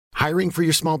Hiring for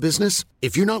your small business?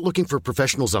 If you're not looking for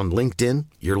professionals on LinkedIn,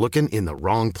 you're looking in the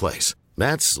wrong place.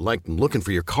 That's like looking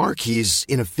for your car keys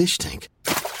in a fish tank.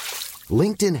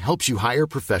 LinkedIn helps you hire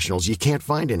professionals you can't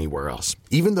find anywhere else,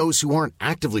 even those who aren't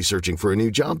actively searching for a new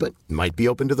job but might be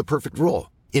open to the perfect role.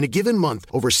 In a given month,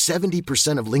 over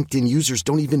 70% of LinkedIn users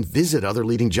don't even visit other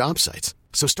leading job sites.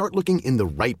 So start looking in the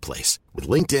right place. With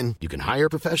LinkedIn, you can hire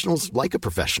professionals like a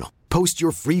professional. Post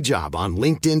your free job on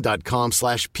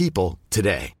linkedin.com/people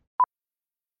today.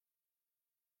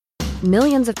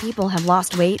 Millions of people have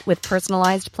lost weight with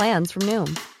personalized plans from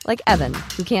Noom. Like Evan,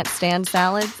 who can't stand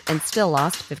salads and still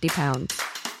lost 50 pounds.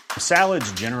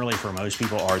 Salads generally for most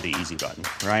people are the easy button,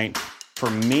 right? For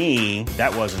me,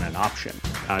 that wasn't an option.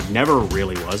 I never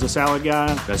really was a salad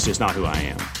guy. That's just not who I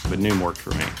am. But Noom worked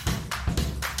for me.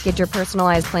 Get your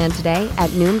personalized plan today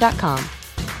at Noom.com.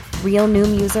 Real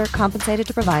Noom user compensated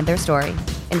to provide their story.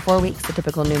 In 4 weeks, the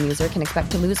typical Noom user can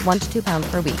expect to lose 1 to 2 pounds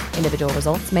per week. Individual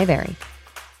results may vary.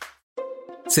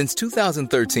 Since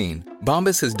 2013,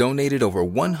 Bombas has donated over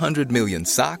 100 million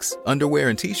socks, underwear,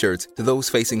 and T-shirts to those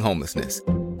facing homelessness.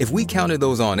 If we counted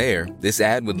those on air, this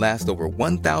ad would last over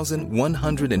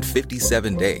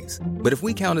 1,157 days. But if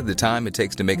we counted the time it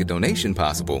takes to make a donation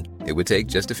possible, it would take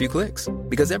just a few clicks.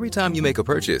 Because every time you make a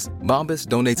purchase, Bombas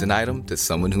donates an item to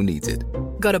someone who needs it.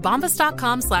 Go to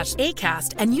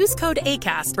bombas.com/ACAST and use code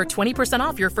ACAST for 20%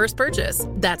 off your first purchase.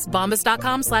 That's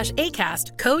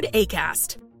bombas.com/ACAST, code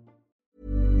ACAST.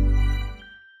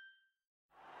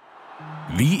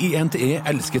 Vi I NTE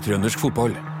elsker trøndersk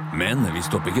fotball, men vi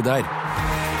stopper ikke der.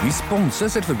 Vi sponser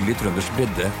selvfølgelig trøndersk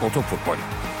bredde og toppfotball.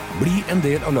 Bli en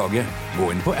del av laget. Gå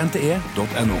inn på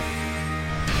nte.no.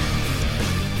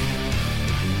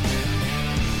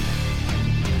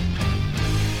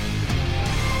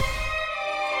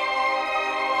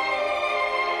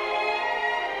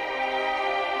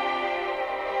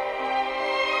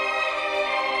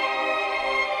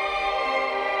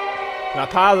 La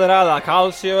Padra, la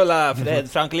Calcio, la Fred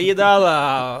Frank Lidahl,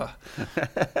 la... Hva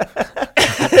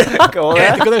var det? Jeg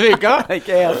vet ikke hva det virket.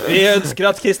 Vi ønsker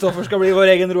at Kristoffer skal bli vår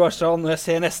egen Roar Strand, og jeg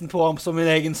ser nesten på ham som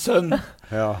min egen sønn.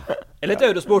 Ja. Eller et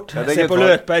Eurosport. Jeg ser på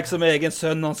Løkberg som egen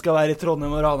sønn, han skal være I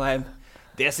Trondheim og Ranheim.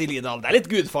 Det sier Lidahl. Det litt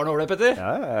gudfaren over det, Petter.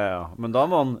 Ja. Men da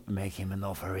må han make him an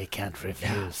offer he can't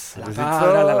refuse. La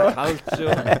Calcio.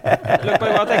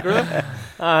 Løkberg, hva tenker du?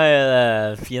 Nei,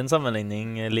 det fin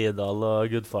sammenligning, Lidahl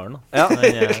og gudfaren. Ja, han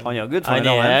er gudfaren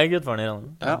I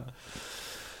Ranheim. Ja.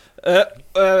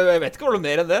 Jeg vet ikke om det er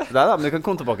mer enn det. Nei, men vi kan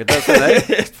komme tilbake til det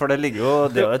senere. For det ligger jo,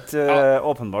 det jo et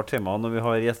åpenbart tema når vi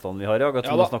har gjestene vi har I dag, at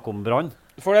vi må snakke om Brann.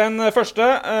 For den første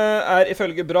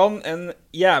ifølge Brann en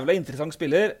jævla interessant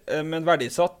spiller, men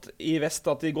verdisatt I vest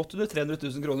at I godt under 300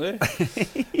 000 kroner.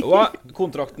 Og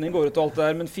kontrakten din går ut og alt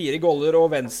der, men 4 goller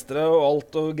og venstre og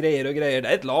alt og greier. Det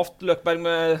et lavt Løkberg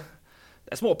med...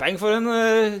 Det småpeng for en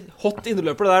hot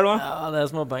indreløper det der da. Ja, det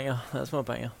småpeng, ja.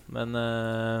 Men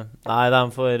nei, de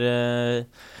får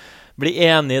bli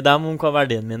enige dem om hva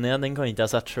verdien min den kan ikke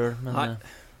jeg sette selv. Men,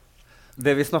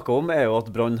 det vi snakker om jo at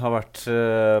Brann har vært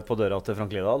på døra til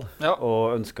Frank Lidahl,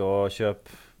 og ønsker å kjøpe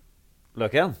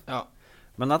Løken. Ja.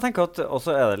 Men jeg tenker at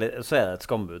også det et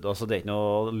skambud, altså det ikke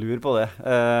noe lur på det.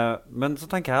 Men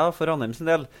så tenker jeg for Ranheim sin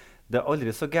del, det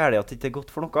aldri så gærlig at det ikke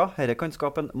godt for noe. Dette kan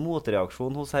skape en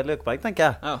motreaksjon hos herr Løkberg, tenker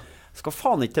jeg. Ja. Skal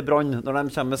faen ikke til Brann når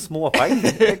de kommer med småpeng.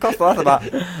 Jeg kastet etter meg.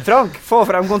 Frank, få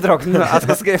frem kontrakten.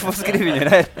 Jeg skal få skrive under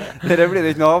her. Dette blir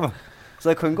det ikke noe av. Så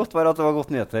det kan godt være at det var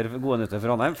gode nyheter for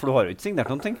Ranheim, for du har jo ikke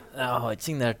signert noen ting. Jeg har ikke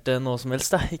signert noe som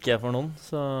helst, ikke for noen.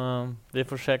 Så vi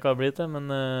får se hva det blir til, men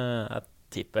jeg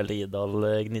tipper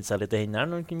Lidahl gnidde seg litt I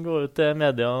hendene når han kan gå ut til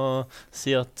media og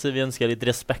si at vi ønsker litt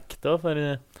respekt da,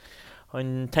 for...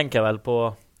 Han tenker vel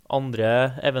på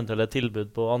andre eventuelle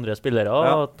tilbud på andre spillere,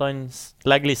 og at han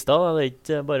legger lista. Det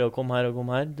ikke bare å komme her.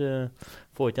 Du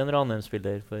får ikke en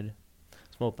Ranheim-spiller for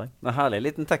småpeng. Det herlig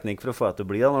liten teknikk for å få deg til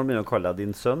å bli da, når du begynner å kalle deg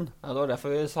din sønn. Ja, det var derfor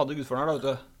vi hadde gudfaren her da, vet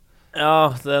du. Ja,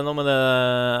 det noe med det.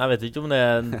 Jeg vet ikke om det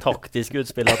en taktisk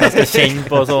utspill at jeg skal kjenne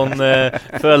på sånn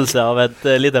følelse av et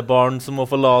lite barn som må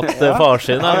forlate far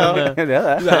sin.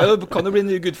 Du kan jo bli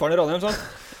ny gudfaren I Ranheim, sånn.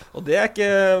 Og det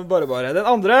ikke bare. Den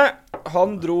andre,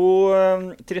 han dro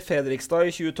til Fredrikstad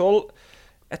I 2012.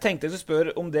 Jeg tenkte jeg skulle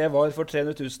spørre om det var for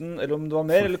 300 000, eller om det var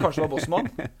mer, eller kanskje det var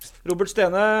Bossmann. Robert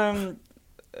Stene,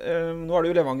 nå det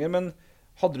jo Levanger, men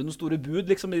hadde du noen store bud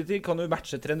liksom I de tid? Kan du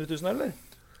matche 300 000, eller?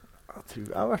 Jeg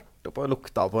tror jeg har vært oppe og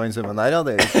lukta på den summen der, ja.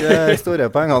 Det ikke store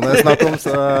pengene jeg snakker om,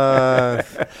 så...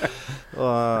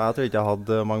 Og jeg tror ikke jeg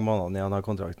hadde mange måneder igjen av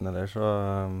kontrakten eller, så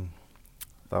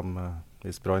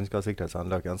hvis Brann skal sikre seg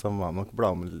en Løken, så må jeg nok bla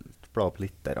opp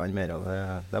litt mer, og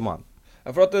det må han. Ja,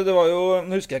 for at det var jo,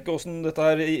 nå husker jeg ikke hvordan dette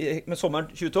her med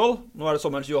sommeren 2012, nå det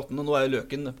sommeren 2018, og nå jo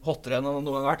Løken hottere enn noen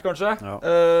gang vært, kanskje. Ja.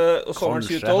 Og sommeren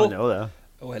 2012... Kanskje, han jo det.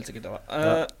 Jo, helt sikkert,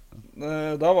 ja.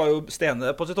 Da var jo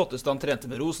Stene på sitt hotteste, han trente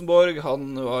med Rosenborg,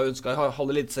 han var ønsket i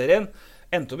halve eliteserien,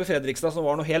 endte opp i Fredrikstad, som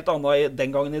var noe helt annet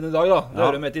den gangen i dag, da. Det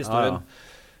hører med til historien.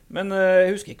 Men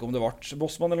jeg husker ikke om det var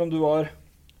Bossmann, eller om du var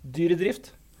dyr i drift.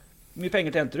 Mye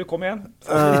penger tjente du, kom igjen.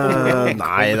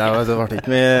 Nei, det ble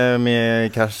ikke mye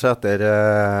cash etter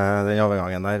den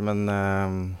overgangen der, men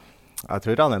jeg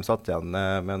tror Ranheim satt igjen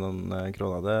med noen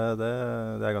kroner, det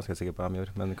er jeg ganske sikker på de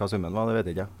gjorde, men hva summen var, det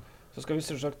vet jeg ikke. Så skal vi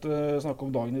selvsagt snakke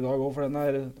om dagen i dag også, for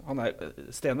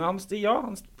Stene, han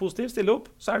er positiv, stille opp,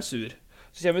 så han sur.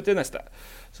 Så kommer vi til neste.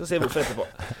 Så ser vi hvorfor etterpå.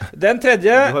 Den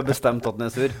tredje... Du har bestemt at den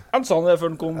er sur? Han sa det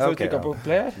før den kom, før vi trykket på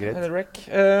play her.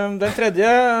 Den tredje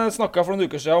snakket for noen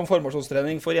uker siden om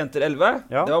formasjonstrening for jenter 11.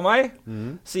 Ja. Det var meg.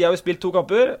 Siden har vi spilt 2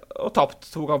 kamper, og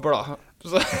tapt 2 kamper da.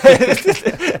 Så,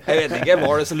 jeg vet ikke,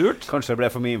 var det så lurt? Kanskje det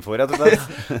ble for mye info, rett og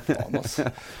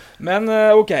slett. Men,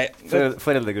 ok.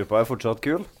 Foreldregruppa er fortsatt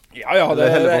kul? Ja, det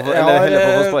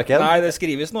Nei, det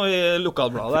skrives nå i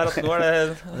lokalbladet her at nå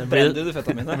det brenner du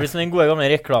fetta mine. Det blir som den gode gamle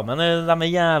reklamen. De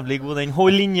jævlig gode, den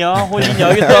hold linja,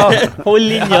 gutta, hold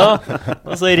linja.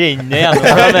 Og så renner det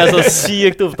gjennom. De så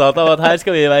sykt opptatt av at her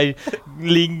skal vi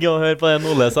ligge og høre på det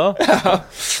Ole sa.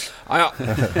 Ja.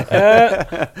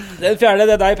 Den fjerde,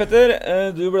 det deg, Petter.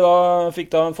 Du fikk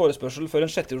da en forespørsel for en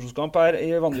 6-divisjonskamp her i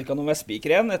Vanvikan om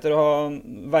Vestbikeren, etter å ha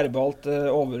verbalt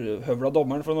overhøvlet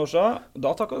dommeren for noen år siden.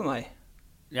 Da takket du nei.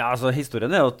 Ja, altså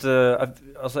historien er jo at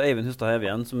Eivind Hustad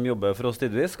Hevien, som jobber for oss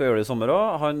tidvis, skal gjøre det i sommer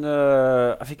også.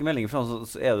 Jeg fikk en melding fra han,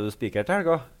 så er du spiker til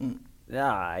helga?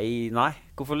 Nei.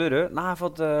 Hvorfor lurer du? Nei,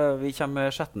 for at vi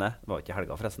kommer 6. Det var ikke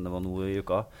helga forresten, det var nå i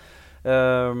uka.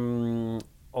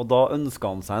 Og da ønsket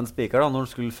han seg en speaker da, når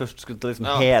han først skulle liksom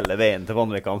hele veien til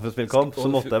Vanvikan for å spille kamp,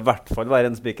 så måtte det i hvert fall være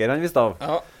en speaker han visste av.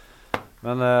 Ja.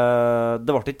 Men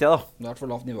det ble ikke det da. Det er for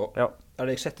lavt nivå. Ja.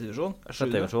 Det 6. divisjon?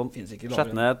 6. divisjon.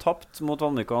 6. tapt mot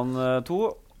Vanvikan 2.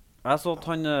 Jeg så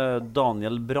at han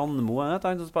Daniel Brandmo, han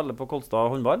som spiller på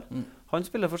Kolstad håndball, han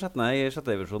spiller for 6. i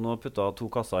 6. divisjon og puttet 2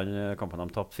 kasser i kampen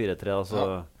de tapt 4-3,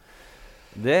 altså...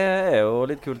 Det er jo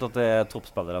litt kult at det er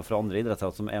toppspillere fra andre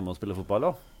idretter som med å spille fotball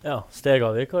også. Ja,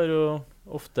 Stegavik har jo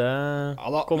ofte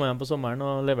kommet hjem på sommeren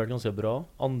og levert ganske bra.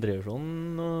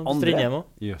 Andrevisjon og Strindheim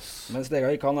også. Yes. Men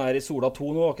Stegavik han i Sola 2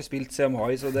 nå, har ikke spilt siden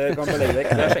mai, så det kan belegge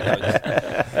vekk. Det sjekket ut.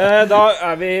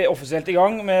 Da vi offisielt i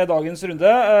gang med dagens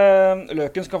runde.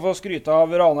 Løken skal få skryte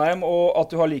av Ranheim og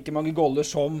at du har like mange goller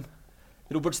som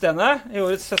Robert Stene i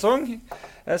årets sesong.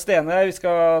 Stene, vi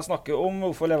skal snakke om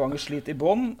hvorfor Levanger sliter i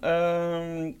bånd.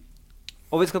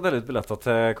 Og vi skal dele ut billetter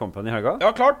til kampen i helga?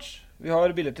 Ja, klart. Vi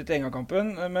har billetter til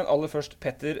Enga-kampen, men aller først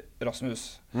Petter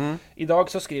Rasmus. I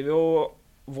dag så skriver jo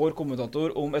vår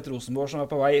kommentator om et Rosenborg som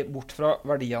på vei bort fra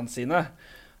verdiene sine.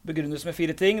 Begrunnes med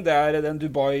 4 ting. Det den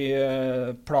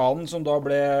Dubai-planen som da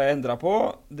ble endret på.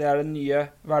 Det den nye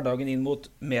hverdagen inn mot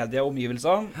media og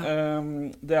omgivelsene.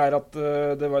 Det at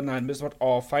det var nærmest vært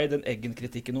avfeid den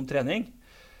Eggen-kritikken om trening.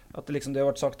 At det liksom det har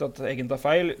vært sagt at Eggen tar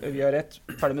feil, vi har rett,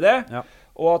 ferdig med det. Ja.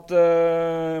 Og at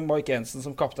Mike Jensen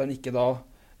som kaptein ikke da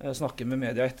snakker med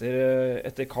media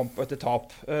etter kamp og etter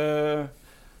tap.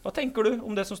 Hva tenker du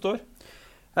om det som står?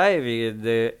 Nei,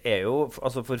 det jo,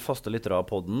 altså for faste lyttere av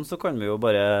podden så kan vi jo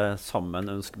bare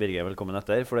sammen ønske Birger velkommen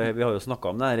etter, for vi har jo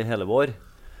snakket om det her i hele vår,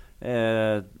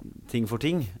 ting for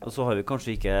ting, og så har vi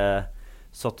kanskje ikke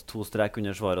satt 2 strek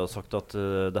under svaret og sagt at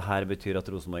det her betyr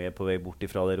at Rosenborg på vei bort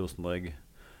ifra det Rosenborg,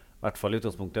 i hvert fall i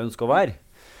utgangspunktet, ønsker å være.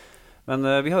 Men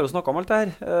vi har jo snakket om alt det her,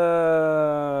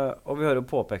 og vi har jo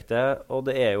påpekt det, og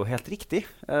det jo helt riktig.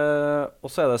 Og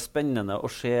så det spennende å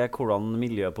se hvordan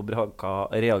miljøet på Braka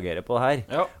reagerer på det her.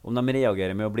 Ja. Om de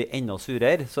reagerer med å bli enda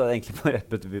surere, så det egentlig bare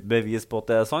et bevis på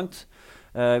at det sant.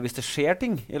 Hvis det skjer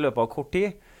ting i løpet av kort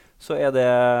tid, så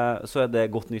det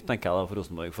godt nytt, tenker jeg da, for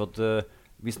Rosenborg. For at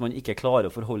hvis man ikke klarer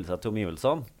å forholde seg til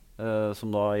omgivelsene,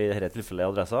 som da i dette tilfellet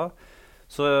adressa,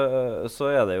 så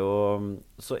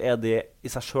det i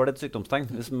seg selv et sykdomstegn.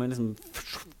 Hvis man liksom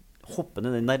hopper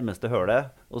ned i det nærmeste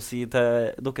hølet og sier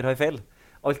til dere har feil,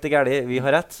 alt gærlig, vi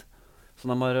har rett,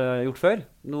 som de har gjort før.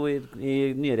 Nå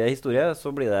i nyere historie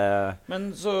så blir det...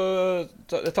 Men så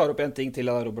jeg tar opp en ting til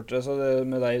da, Robert, så det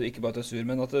med deg ikke bare at du sur,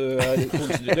 men at du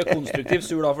konstruktiv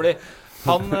sur da, fordi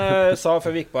han sa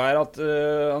før vi gikk på her at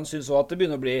han synes også at det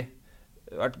begynner å bli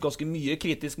vært ganske mye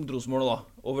kritisk mot Rosenborg nå da,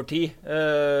 over tid.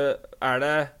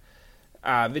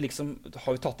 Vi liksom,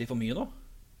 har vi tatt i for mye nå?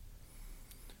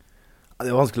 Ja,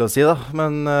 det vanskelig å si da,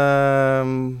 men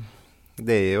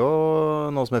det jo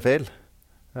noe som feil.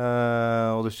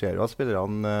 Og du ser jo at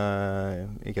spillerne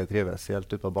ikke trives helt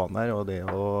ute på banen her, og det er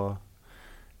jo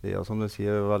som du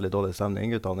sier, veldig dårlig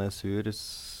stemning. Guttene er sur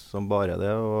som bare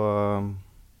det, og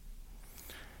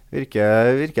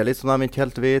virker litt som de ikke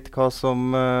helt vet hva som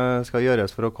skal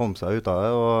gjøres for å komme seg ut av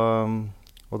det,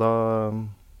 og da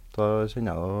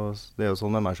kjenner jeg det er jo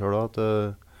sånn med meg selv at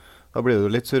da blir du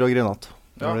litt sur og grinete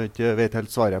når du ikke vet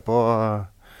helt svaret på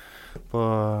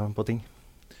ting.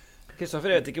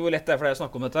 Kristoffer, jeg vet ikke hvor lett det for deg å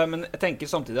snakke om dette, men jeg tenker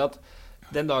samtidig at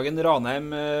den dagen Ranheim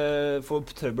får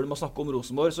trøbbel med å snakke om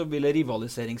Rosenborg, så blir det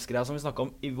rivaliseringsgreia som vi snakket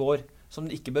om i vår, som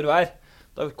det ikke bør være.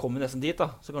 Da kommer vi nesten dit da,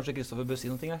 så kanskje Kristoffer bør si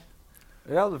noe her.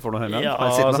 Ja, du får noe høyre. Ja,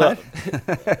 altså,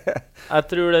 jeg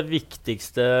tror det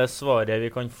viktigste svaret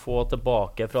vi kan få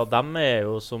tilbake fra dem er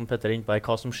jo, som Petter er inne på,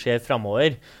 hva som skjer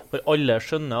fremover. For alle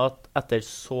skjønner at etter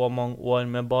så mange år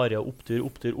med bare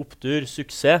opptur,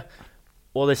 suksess,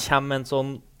 og det kommer en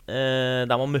sånn,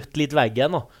 de har møtt litt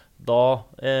veggen da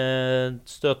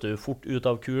støter du fort ut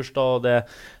av kurs, da, og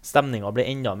stemningen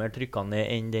blir enda mer trykkende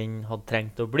enn den hadde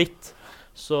trengt å blitt.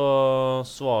 Så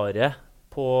svaret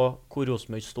på hvor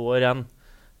Rosenborg står igjen,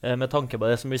 med tanke på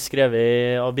det som blir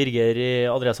skrevet av Birger i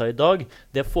Adressa i dag,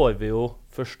 det får vi jo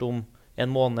først om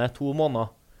 1 måned, 2 måneder,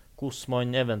 hvordan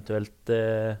man eventuelt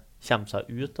kommer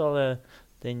seg ut av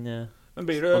den.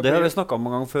 Og det har vi snakket om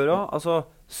mange ganger før også. Altså,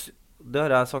 det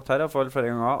har jeg sagt her i hvert fall flere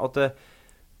ganger, at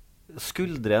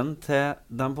skuldren til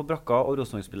dem på brakka og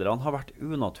Rosenborg-spillerne har vært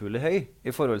unaturlig høy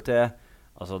i forhold til,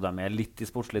 altså de er litt i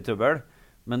sportslig trøbbel,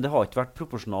 men det har ikke vært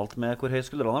proporsjonalt med hvor høy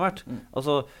skuldrene har vært.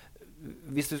 Altså,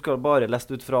 hvis du skal bare lest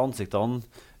ut fra ansiktene,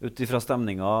 ut fra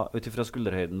stemningen, ut fra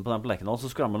skulderhøyden på den plekken, så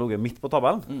skulle de ligge midt på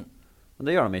tabellen. Men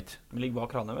det gjør de ikke. De ligger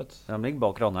bak Ranheim, vet du. De ligger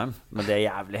bak Ranheim, men det er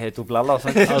jævlig høyt opp lell, altså.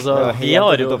 Altså, vi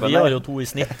har jo 2 i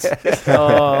snitt.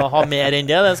 Å ha mer enn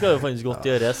det skal jo faktisk godt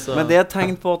gjøres. Så. Men det er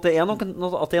tegn på at det er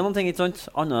noen ting, ikke sant?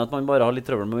 Annet enn at man bare har litt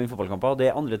trøbbel med fotballkamper, og det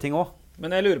er andre ting også. Men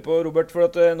jeg lurer på, Robert, for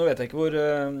at, nå vet jeg ikke hvor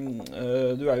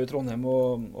du er jo i Trondheim,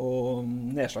 og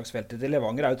nedslagsfeltet til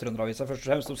Levanger er jo Trønderavisa først og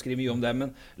fremst, som skriver mye om det, men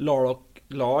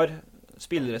lar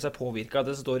spillere seg påvirke at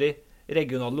det står i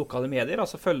regionale lokale medier,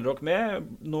 altså følger dere med?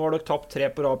 Nå har dere tapt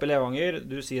 3 på rad i Levanger,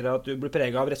 du sier at du blir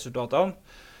preget av resultatene,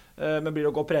 men blir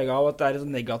dere også preget av at det er en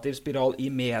sånn negativ spiral i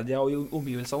media og i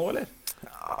omgivelsene nå, eller?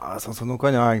 Ja, sånn, så nå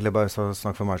kan jeg egentlig bare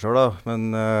snakke for meg selv da, men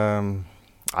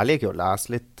jeg liker jo å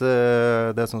lese litt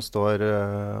det som står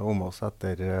om oss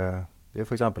etter vi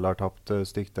for eksempel har tapt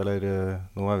stygt, eller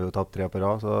nå har vi jo tapt 3 på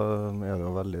rad, så er det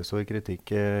jo veldig stor kritikk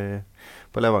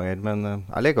på Levanger, men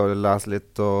jeg liker å lese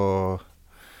litt og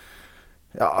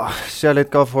se litt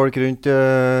hva folk rundt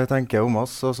tenker om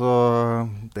oss, og så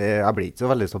jeg blir ikke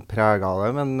så veldig sånn preget av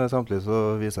det, men samtidig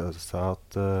så viser det seg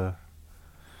at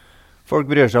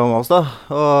folk bryr seg om oss da,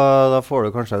 og da får du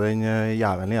kanskje den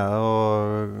jævelen i det,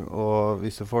 og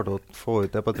hvis du får til å få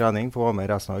ut det på trening, få med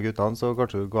resten av guttene, så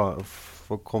kanskje du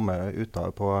får komme ut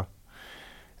av det på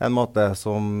en måte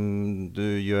som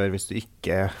du gjør hvis du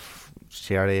ikke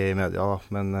ser det i media da,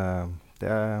 men det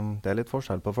er litt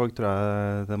forskjell på folk, tror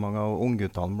jeg. Det er mange av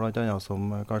ungguttene blant annet som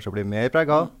kanskje blir mer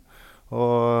preget,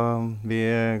 og vi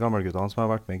gammelguttene som har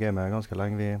vært med i gamet ganske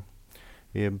lenge,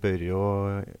 vi bør jo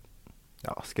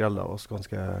skrelle oss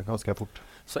ganske fort.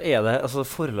 Så er det, altså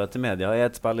forholdet til media er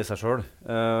et spill i seg selv.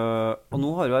 Og nå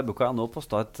har jo RBK.no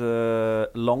postet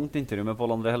et langt intervju med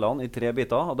Pål André Helland i 3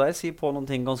 biter, og der sier Pål noen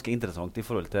ting ganske interessant i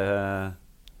forholdet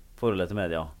til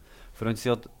media. For han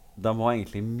sier at de var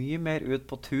egentlig mye mer ut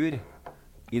på tur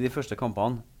i de første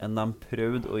kampene enn de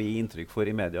prøvde å gi inntrykk for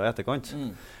i media i etterkant.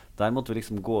 Der måtte vi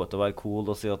liksom gå ut og være cool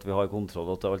og si at vi har kontroll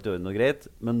og at alt er noe greit.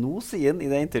 Men nå sier han i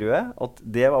det intervjuet at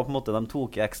det var på en måte de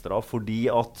tok ekstra fordi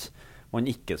at man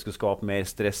ikke skulle skape mer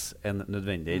stress enn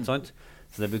nødvendig, ikke sant?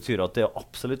 Så det betyr at det er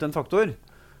absolutt en faktor.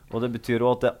 Og det betyr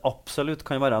også at det absolutt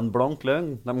kan være en blank løgn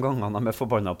de gangene de er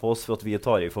forbannet på oss for at vi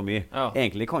tar i for mye.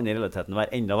 Egentlig kan det i realiteten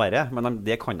være enda verre, men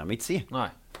det kan de ikke si.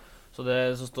 Nei. Så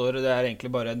det som står, det er egentlig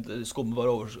bare en skumme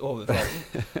bare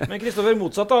overflaten. Men Kristoffer,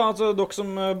 motsatt da, altså dere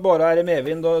som bare er i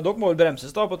medvind, dere må vel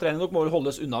bremses da på trening, dere må vel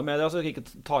holdes unna med det, så dere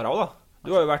ikke tar av da.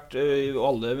 Du har jo vært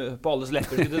på alles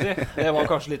lepper, skulle du si. Det var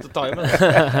kanskje litt å ta i,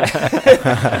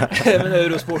 men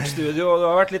Eurosport-studio, du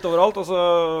har vært litt overalt, og så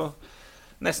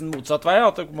nesten motsatt vei,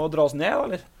 at dere må dras ned,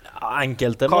 eller? Ja,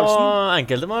 enkelte må i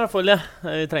hvert fall,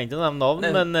 vi trenger ikke å nevne navn,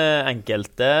 men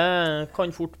enkelte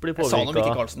kan fort bli påvirket. Jeg sa noe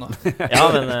ikke Karlsen da.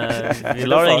 Ja, men vi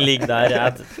lar den ligge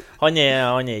der. Han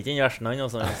er ikke den versen, han,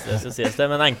 altså, hvis det skal sies det,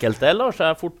 men enkelte lar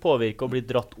seg fort påvirke og bli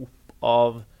dratt opp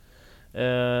av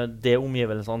det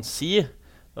omgivelsene sier,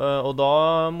 og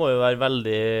da må jo være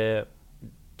veldig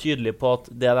tydelig på at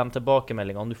det er de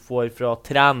tilbakemeldingene du får fra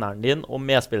treneren din og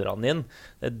medspillerne din,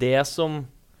 det er det som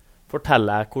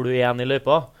forteller jeg hvor du er i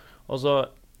løypa. Og så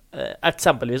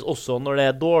eksempelvis også når det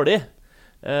dårlig.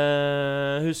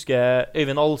 Husker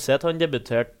Øyvind Alseth, han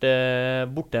debuterte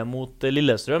borte mot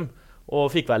Lillestrøm,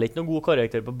 og fikk vel ikke noen god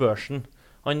karakter på børsen.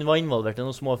 Han var involvert i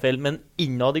noen små feil, men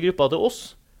innad i gruppa til oss,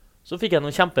 så fikk jeg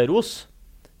noen kjemperos.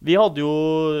 Vi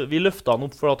løftet han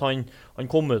opp for at han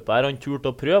kom ut på her, han turte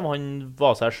å prøve, han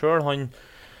var seg selv, han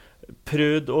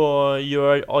prøvde å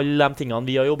gjøre alle de tingene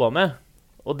vi har jobbet med.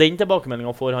 Og den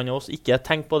tilbakemeldingen får han også, ikke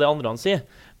tenk på det andre han sier.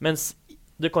 Mens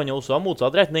det kan jo også ha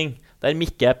motsatt retning, der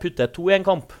Mikke putter 2 i en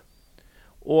kamp,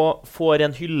 og får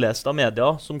en hyllest av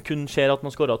media som kun ser at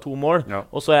man skåret 2 mål. Ja.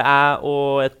 Og så jeg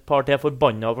og et par til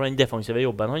forbannet for den defensive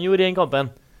jobben han gjorde i den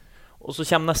kampen. Og så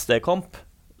kommer neste kamp,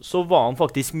 så var han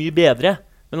faktisk mye bedre,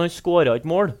 men han skåret ikke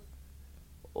mål.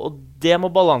 Og det må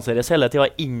balanseres hele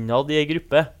tiden innad i en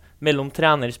gruppe, mellom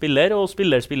trener-spiller og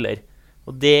spiller-spiller.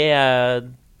 Og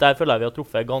der føler jeg vi har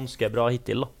truffet ganske bra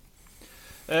hittil da.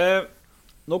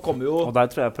 Nå kommer jo... Og der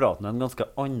tror jeg praten er en ganske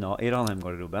annen i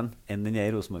Ranheim-garderoben enn den i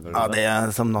Rosenborg-garderoben. Ja,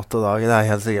 det som natt og dag, det er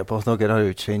jeg helt sikker på. Dere har jo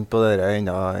ikke kjent på dere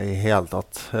enda i hele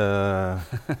tatt.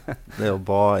 Det er jo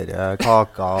bare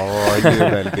kaker og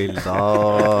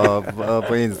jubelbilder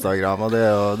på Instagram, og det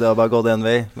har bare gått en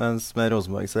vei. Mens med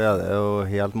Rosenborg så er det jo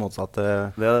helt motsatt.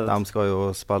 De skal jo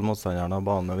spille motstanderne av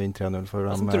banen og vinne 3-0 for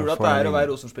dem. Tror du at det å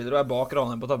være Rosenborg-spiller og være bak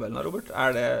Ranheim på tabellen, Robert?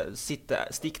 Er det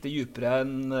stikk det dypere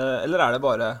enn, eller er det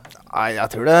bare... Nei, jeg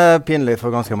tror det er pinlig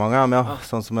for ganske mange av dem, ja.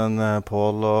 Sånn som en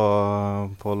Pål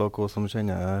og Co som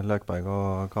kjenner Løkberg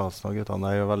og Karlsen og guttene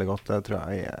der gjør veldig godt. Det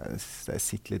tror jeg det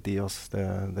sitter litt i oss,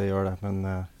 det gjør det. Men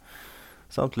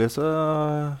samtidig så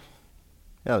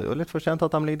det jo litt for sent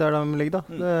at de ligger der de ligger da.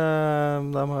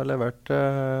 De har levert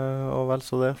og vel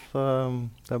så det, så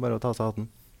det er bare å ta seg hatten.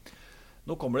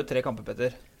 Nå kommer det 3 kamper,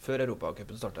 Petter, før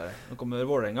Europacupen starter. Nå kommer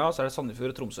Vålerenga, så er det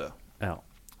Sandefjord og Tromsø. Ja.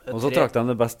 Og så trakk de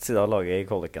det best siden av laget i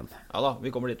kvaliken. Ja da,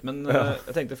 vi kommer dit. Men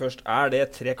jeg tenkte først, er det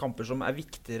 3 kamper som er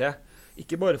viktigere,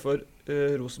 ikke bare for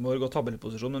Rosenborg og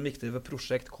tabellposisjon, men viktigere for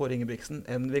prosjekt Kåre Ingebrigtsen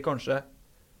enn vi kanskje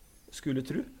skulle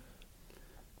tro?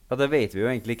 Ja, det vet vi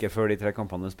jo egentlig ikke før de 3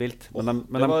 kampene er spilt. Det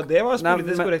var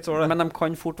politisk korrekt svar det. Men de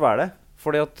kan fort være det.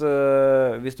 Fordi at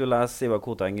hvis du leser Ivar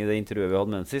Koteng i det intervjuet vi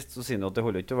hadde med den sist, så sier han at det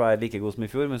holder ikke å være like god som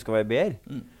i fjor, men skal være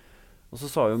bedre. Og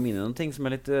så sa jo Mine noen ting som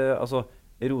er litt...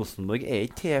 Rosenborg er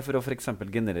ikke til for å for eksempel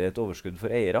generere et overskudd for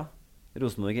eiere.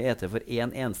 Rosenborg er til for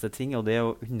en eneste ting, og det er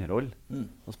å underholde.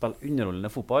 Å spille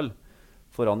underholdende fotball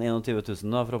foran 21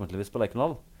 000 da, forhåpentligvis på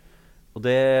Lerkendal. Og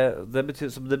det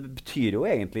betyr jo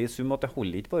egentlig i sum at det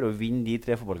holder ikke bare å vinne de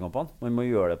 3 fotballkampene. Man må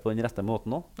gjøre det på den rette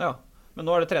måten også. Ja, men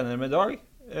nå er det trenere med i dag.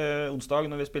 Onsdag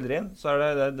når vi spiller inn, så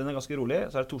den er ganske rolig.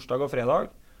 Så er det torsdag og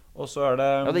fredag. Og så er det...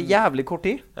 Ja, det er jævlig kort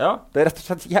tid. Ja. Det er rett og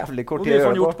slett jævlig kort tid. Hvor mye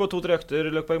får man gjort på 2-3 økter,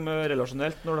 Løkberg, med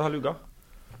relasjonelt når du har lugga?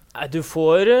 Nei, du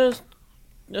får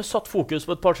satt fokus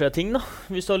på et par-tre ting da.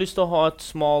 Hvis du har lyst til å ha et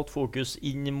smalt fokus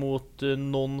inn mot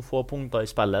noen få punkter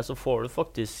i spillet, så får du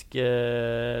faktisk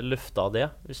løftet det,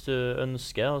 hvis du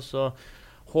ønsker. Og så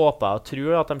håper jeg og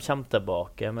tror at de kommer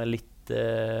tilbake med litt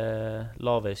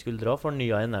lavere skuldre, for ny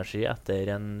energi etter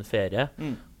en ferie.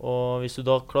 Og hvis du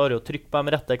da klarer å trykke på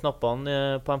de rette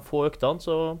knappene på de få øktene,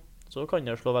 så kan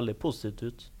det slå veldig positivt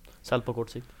ut, selv på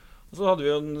kort sikt. Og så hadde vi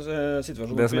jo en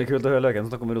situasjon... Det som er kult å høre Løken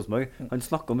snakke om Rosenborg, han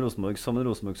snakker om Rosenborg som en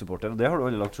Rosenborg-supporter, og det har du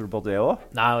aldri lagt skjul på at det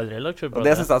også? Nei, jeg har aldri lagt skjul på det. Og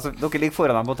det synes jeg, dere ligger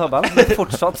foran dem på tabellen, men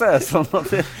fortsatt så er det sånn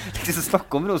at de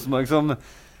snakker om Rosenborg som...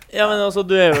 Ja, men altså,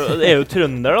 du er jo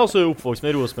trønder da, så er du oppvokst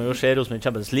med Rosenborg og ser Rosenborg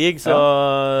Champions League, så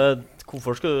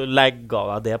hvorfor skal du legge av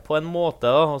deg det på en måte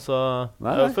da? Altså,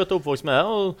 jeg er født og oppvokst med det,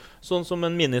 og sånn som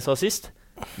en Mini sa sist,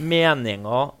 meningen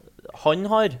han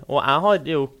har, og jeg har,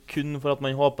 det er jo kun for at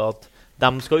man håper at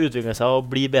de skal utvikle seg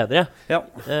og bli bedre. Ja.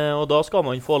 Og da skal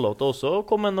man få lov til også å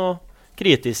komme med noen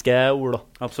kritiske ord da.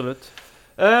 Absolutt.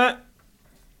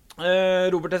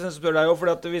 Robert, jeg spør deg jo,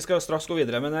 fordi at vi skal straks gå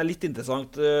videre, men det er litt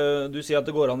interessant. Du sier at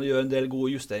det går an å gjøre en del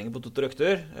gode justeringer på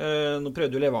Totter-økter. Nå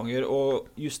prøvde jo Levanger å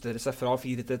justere seg fra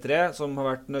 4-3, som har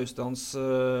vært Naustans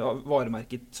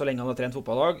varemerket så lenge han har trent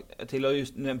fotballag, til å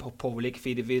justere Povlik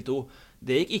 4-4-2.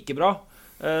 Det gikk ikke bra.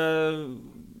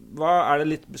 Hva er det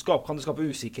litt, kan det skape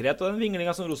usikkerhet og den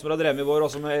vinglingen som Rosenborg har drevet i vår,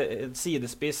 også med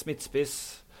sidespiss, midtspiss?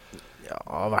 Ja,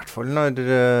 i hvert fall når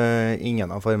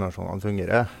ingen av formasjonene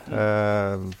fungerer,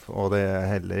 og det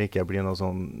heller ikke blir noe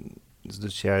sånn,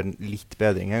 det skjer litt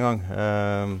bedring en gang.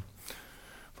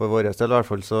 For vår del i hvert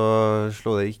fall så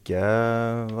slo det ikke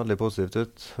veldig positivt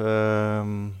ut,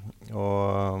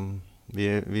 og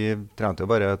vi trente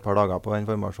jo bare et par dager på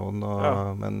den formasjonen,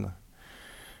 men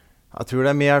jeg tror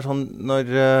det er mer sånn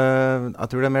jeg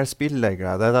tror det er mer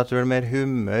spilleglede, jeg tror det er mer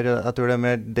humør, jeg tror det er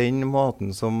mer den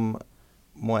måten som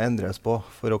må endres på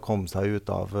for å komme seg ut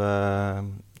av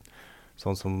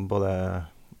sånn som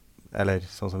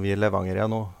vi i Levanger er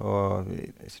nå, og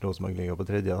ikke noe som ligger på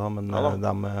tredje da, men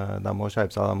de må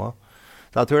skjerpe seg dem også.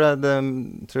 Så jeg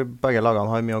tror begge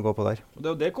lagene har mye å gå på der. Og det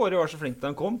er jo det Kåre var så flink til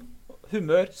han kom.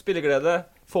 Humør, spilleglede,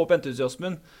 få opp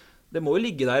entusiasmen. Det må jo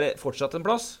ligge der fortsatt en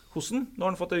plass. Hvordan? Nå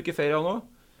har han fått en uke ferie nå.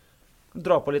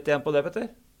 Dra på litt igjen på det, Petter.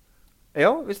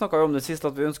 Ja, vi snakket jo om det sist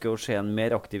at vi ønsker å se en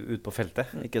mer aktiv ut på feltet.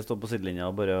 Ikke stå på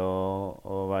sidelinja bare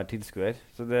og være tilskuer.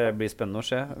 Så det blir spennende å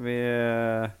se. Vi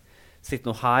sitter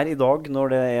nå her i dag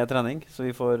når det er trening, så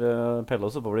vi får pelle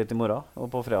oss oppover litt i morgen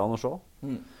og på fredagen og se.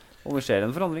 Og vi ser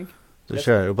en forandring. Du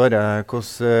ser jo bare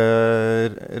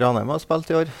hvordan Ranheim har spilt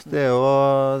i år. Det er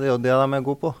jo det de er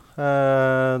gode på.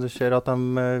 Du ser at de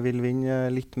vil vinne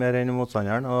litt mer enn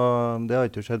motstanderen, og det har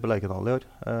ikke skjedd på Lerkendal i år.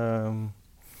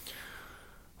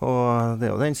 Og det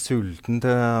er jo den sulten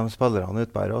til de spillerne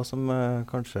utbærer også, som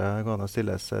kanskje kan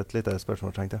stilles et lite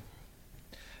spørsmålstegn til.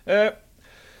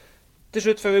 Til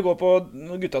slutt, før vi går på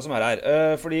gutta som er her,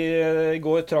 fordi i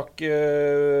går trakk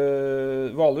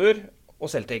Valur og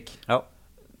Celtic. Ja.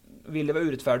 Vil det være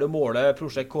urettferdig å måle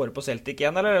prosjekt Kåre på Celtic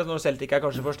igjen, eller når Celtic er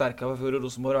kanskje forsterket for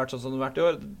Rosenborg har vært sånn som det har vært i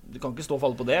år? Du kan ikke stå og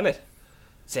falle på det, eller?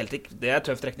 Celtic, det er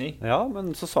tøff trekning. Ja,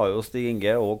 men så sa jo Stig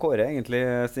Inge og Kåre egentlig.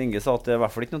 Stig Inge sa at det er i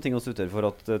hvert fall ikke noe å sutte for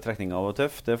at trekningen var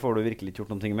tøff. Det får du virkelig ikke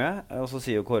gjort noe med. Og så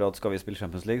sier jo Kåre at skal vi spille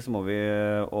Champions League, så må vi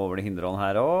over de hindrene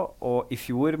her også. Og i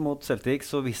fjor mot Celtic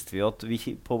så visste vi at vi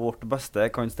på vårt beste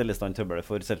kan stille stand trøbbel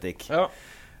for Celtic. Ja.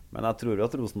 Men jeg tror jo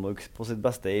at Rosenborg på sitt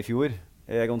beste i fjor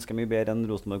er ganske mye bedre enn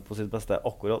Rosenborg på sitt beste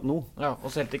akkurat nå. Ja, og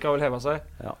Celtic har vel hevet seg.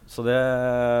 Ja, så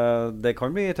det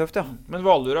kan bli tøft, ja. Men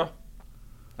Valur da?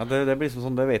 Ja, det blir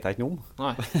sånn, det vet jeg ikke noe om.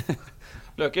 Nei.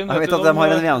 Løken, jeg vet at de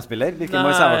har en VM-spiller. Hvilken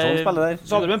Mai Sæversson spiller der.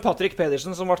 Så hadde du en Patrick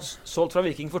Pedersen som ble solgt fra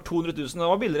Viking for 200 000. Det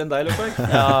var billigere enn deg, Løkberg.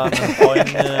 Ja,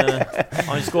 men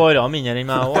han skåret mindre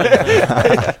enn meg også.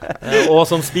 Og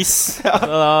som spiss.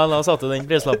 Da satte du den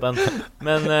prislappen.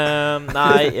 Men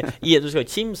nei, du skal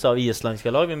ikke kimse av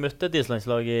islandske lag. Vi møtte et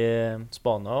islandslag i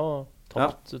Spania og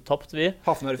tapt vi.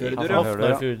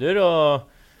 Hafnarfjordur.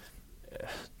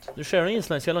 Og du ser noen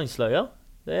islandske landslag, ja.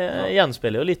 Det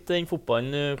gjenspeiler jo litt den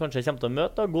fotballen du kanskje kommer til å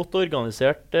møte. Godt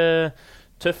organisert,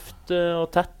 tøft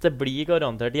og tett. Det blir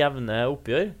garantert jevne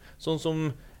oppgjør. Sånn som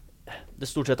det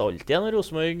stort sett alltid er når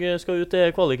Rosenborg skal ut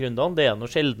i kvalikrundene. Det er noe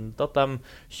sjeldent at de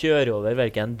kjører over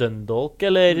hverken Dundalk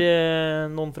eller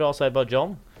noen fra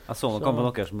Aserbajdsjan. Jeg så noen kampen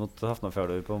deres mot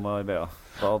Hafnarfjordur på Marbella.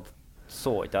 Da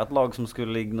så ikke et lag som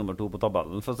skulle ligge nummer 2 på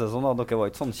tabellen, for å si det sånn. Dere var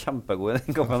ikke sånn kjempegode i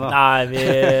den kampen. Nei,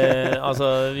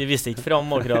 vi visste ikke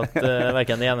fram akkurat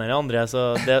hverken det ene eller det andre, så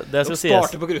det skal sies.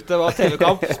 Sparte på gruttet, det var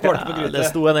TV-kamp. Sparte på gruttet. Det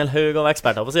sto en hel haug av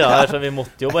eksperter på siden her, så vi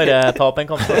måtte jo bare tape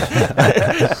en kamp.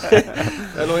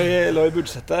 Det lå i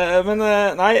budsjettet. Men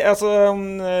nei, altså,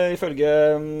 ifølge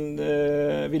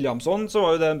Williamson så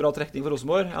var jo det en bra trekning for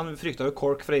Rosenborg. Han fryktet jo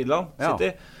Cork fra Irland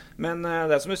City. Men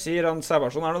det er som du sier, han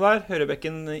Sæversson er noe der.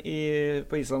 Høyrebekken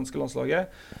på islandske landslaget.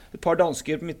 Et par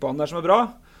dansker på midtbanen der som er bra.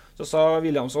 Så sa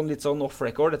Williamson litt sånn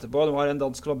off-record etterpå. Det var en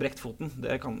dansk som har brekt foten.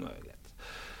 Det kan være greit.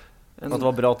 At det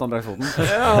var bra at han brekt foten?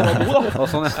 Ja, han var god da.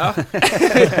 Sånn, ja.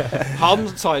 Han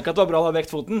sa ikke at det var bra at han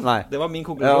brekt foten. Nei. Det var min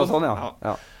konklusjon. Ja, sånn,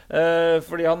 ja.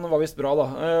 Fordi han var visst bra da.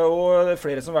 Og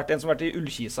flere som har vært i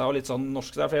Ullkisa og litt sånn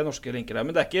norsk. Det er flere norske linker der.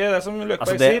 Men det er ikke det som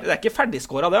Løkberg sier. Det er ikke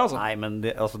ferdigskåret det, altså. Nei, men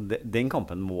den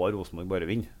kampen må Rosenborg bare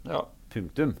vinne. Ja.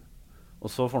 Punktum.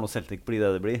 Og så får nå Celtic bli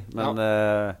det blir. Men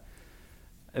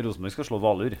Rosenborg skal slå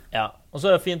Valur. Ja, og så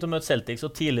er det fint å møte Celtic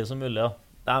så tidlig som mulig. Ja.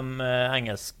 De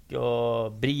engelske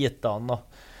og britene da.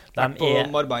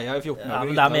 Marbella i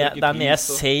 14 de er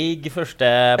seig første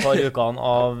par ukene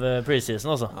av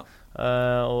preseason, altså. Ja.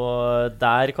 Og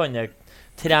der kan det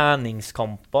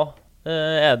treningskamper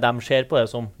de ser på det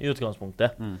som i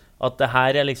utgangspunktet at det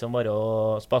her er liksom bare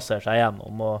å spasere seg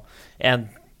gjennom og en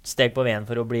steg på veien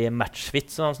for å bli matchfit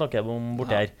som de snakker om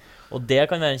borte her, og det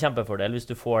kan være en kjempefordel hvis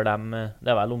du får dem. Det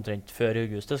er vel omtrent før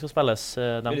august det skal spilles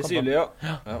Veldig syrlig, ja.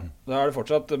 Da er det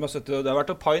fortsatt det har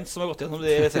vært pints som har gått gjennom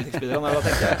de Celtic-spillerne her,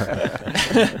 tenker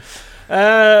jeg.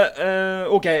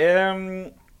 Ok,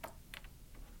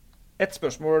 et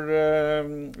spørsmål,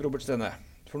 Robert Stene,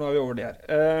 for nå er vi over det her.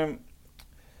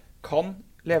 Kan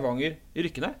Levanger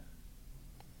rykke ned?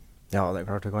 Ja, det er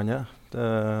klart det kan, ja. Det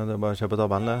er bare å kjøpe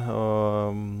tabellen, det. Og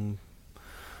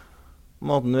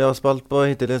måten vi har spilt på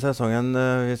hittil i sesongen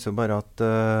viser jo bare at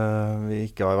vi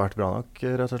ikke har vært bra nok,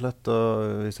 rett og slett.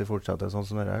 Og hvis vi fortsetter sånn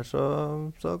som det her, så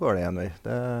går det en vei.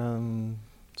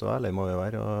 Så ærlig må vi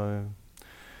være, og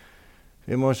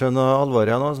vi må skjønne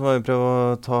alvoret nå, så må vi prøve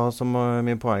å ta så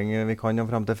mye poeng vi kan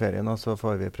frem til ferien, og så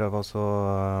får vi prøve å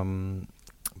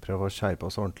prøve å skjerpe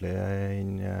oss ordentlig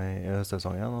inn i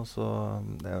høstsesongen.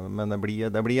 Men det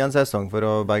blir en sesong for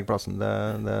å berge plassen.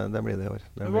 Det blir det i år.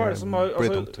 Hva er det som har,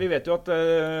 altså, vi vet jo at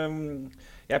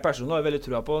jeg personlig har veldig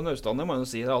trua på Naustdal, må jeg jo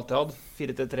si. Jeg har alltid hatt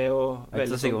 4-3 og jeg er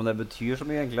ikke så sikker om det betyr så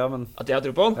mye egentlig, men at jeg har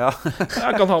tro på den? Ja.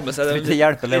 Jeg kan ha med seg det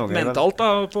litt mentalt da,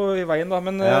 i veien da,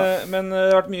 men det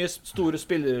har vært mye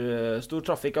stor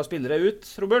trafikk av spillere ut,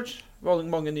 Robert.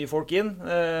 Mange nye folk inn,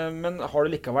 men har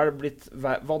det likevel blitt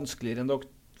vanskeligere enn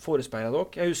dere forespeilet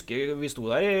dere? Jeg husker vi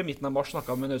sto der i midten av mars,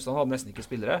 snakket med Naustdal, hadde nesten ikke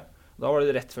spillere. Da var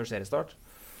det rett før seriestart.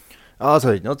 Ja, så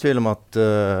er det ikke noe tvil om at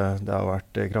det har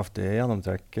vært kraftig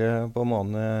gjennomtrekk på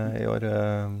måneden i år.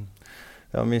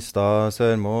 Vi har mistet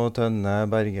Sørmo, Tønne,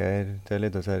 Berger til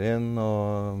Eliteserien,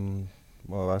 og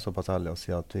må være såpass ærlig å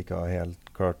si at vi ikke har helt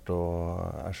klart å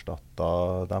erstatte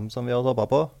dem som vi har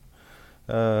håpet på.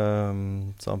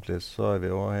 Samtidig så har vi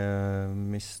jo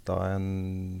mistet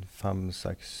en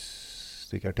 5-6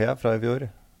 stykker til fra i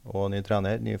fjor, og ny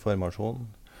trener, ny formasjon.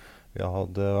 Vi har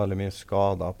hatt veldig mye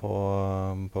skader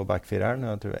på backfireren.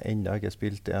 Jeg tror jeg enda ikke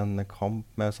spilt en kamp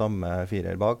med samme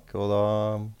firer bak, og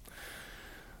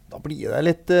da blir det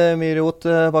litt mye rot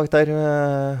bak der.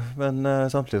 Men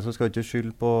samtidig så skal vi ikke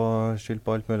skylde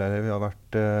på alt mulig. Vi har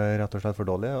vært rett og slett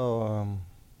for dårlige, og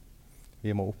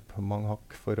vi må opp mange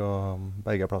hakk for å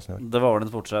berge plassen i år. Det var vel en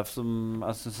sportssjef som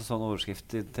jeg synes det så en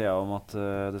overskrift i Thea om at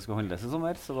det skal handles i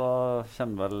sommer, så da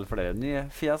kommer vel flere nye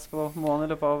fjes på månen i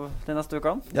løpet av de neste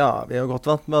ukene? Ja, vi er jo godt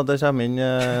vant med at det kommer inn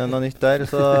noe nytt der,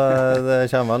 så det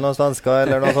kommer vel noen svensker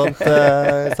eller noe sånt,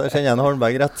 så kjenner jeg en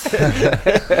Holmberg rett.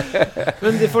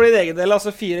 Men for din egen del,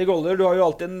 altså 4 goller, du har jo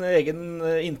alltid en egen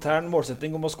intern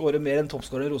målsetting om å skåre mer enn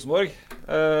toppskårer i Rosenborg.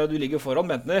 Du ligger foran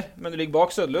Bentner, men du ligger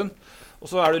bak Søderlund. Og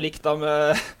så er du likt da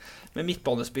med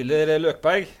midtbanespiller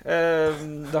Løkberg.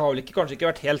 Det har vel kanskje ikke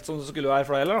vært helt som det skulle være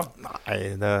for deg heller da? Nei,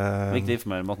 det... Viktig for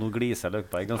meg med at nå gliser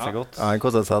Løkberg ganske godt. Ja, han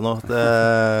kostet seg nå.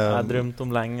 Jeg har drømt om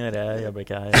lenge det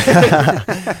øyeblikket her.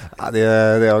 Ja, det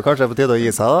er jo kanskje på tide å gi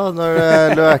seg da, når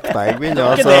Løkberg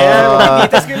begynner. Det var ikke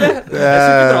dit jeg skulle. Jeg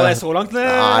skulle ikke dra deg så langt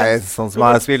ned. Nei, sånn som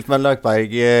jeg har spilt med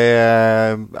Løkberg i,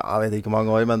 jeg vet ikke hvor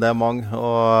mange år, men det er mange.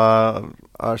 Og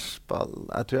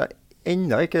jeg tror jeg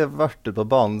enda ikke vært ute på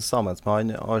banen sammen med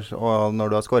han og når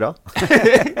du har skåret.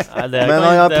 Men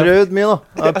han har prøvd mye da.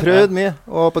 Han har prøvd mye.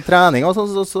 Og på trening og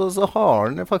sånn, så har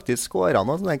han faktisk skåret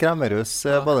noen sånne kremmerhus,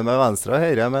 både med venstre og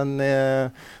høyre. Men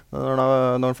når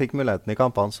han fikk muligheten i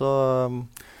kampene, så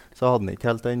hadde han ikke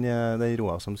helt den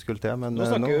roa som skulle til. Men, det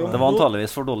var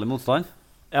antageligvis for dårlig motstand.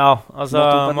 Ja, altså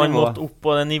man måtte opp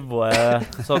på det nivået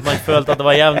så at man følte at det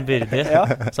var jevnbyrdig.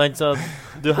 Sant? Så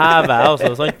du hever altså,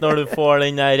 sant? Når du får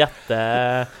den der rette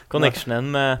connectionen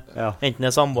med enten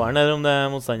det samboeren eller om det er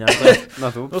motstanderen.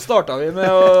 Nå startet vi med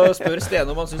å spørre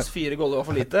Stene om han synes 4 goller var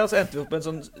for lite, og så endte vi opp med en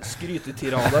sånn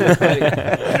skrytetirade.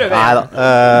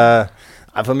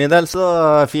 For min del så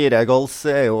 4 goals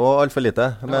er jo alt for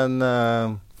lite, men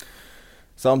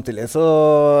samtidig så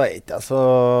ikke så...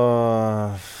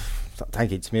 Jeg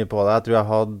tenker ikke så mye på det. Jeg tror jeg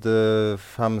hadde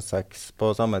 5-6 på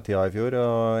samme tida i fjor,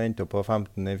 og endte opp på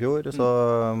 15 i fjor. Så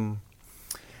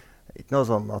ikke noe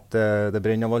sånn at det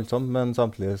brenner voldsomt, men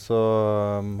samtidig så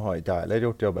har ikke jeg heller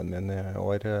gjort jobben min i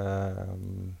år.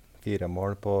 4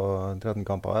 mål på 13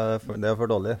 kamper, det er for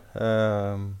dårlig.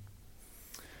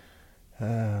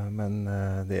 Men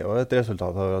det er jo et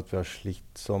resultat av at vi har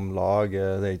slitt som lag.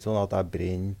 Det er ikke sånn at jeg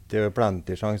brent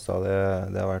plenty sjanser.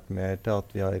 Det har vært mer til at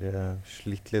vi har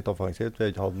slitt litt offensivt. Vi har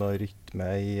ikke hatt noe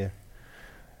rytme i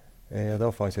det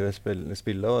offensive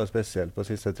spillet, og spesielt på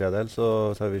siste tredel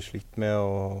så har vi slitt med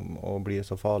å bli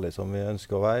så farlig som vi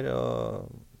ønsker å være.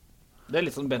 Det er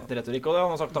litt sånn Bentner-retorikk også, han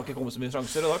har sagt at det har ikke kommet så mye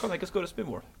sjanser, og da kan jeg ikke skåre så mye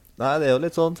mål. Nei, det er jo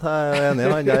litt sånn, jeg er enig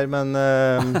i han der, men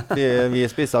vi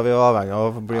spisser vi er avhengig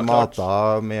av å bli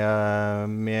matet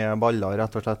med baller,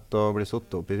 rett og slett, og bli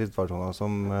satt opp i situasjoner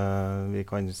som vi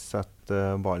kan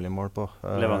sette ballen i mål på.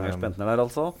 Levangers Bentner der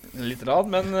altså? Litt rad,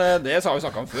 men det har vi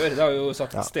snakket om før, det har jo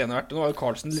sagt Stene vært, nå har jo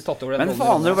Karlsen litt tatt over den. Men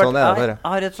faen, Robert, jeg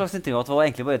har et slags inntrykk at det var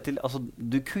egentlig bare til, altså,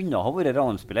 du kunne ha vært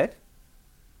Ranheim-spiller.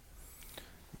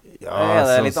 Ja, er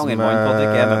det litt angermann på at du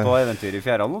ikke er med på eventyr i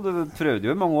fjerde nå? Du prøvde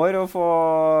jo i mange år å få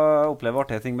oppleve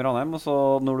artige ting med Ranheim, og så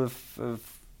når du på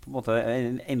en måte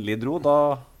endelig dro,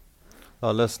 da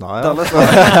løsna jeg.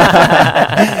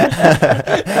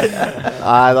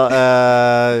 Nei da,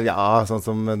 ja, sånn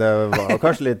som det var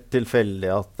kanskje litt tilfeldig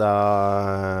at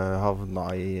jeg havnet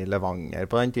i Levanger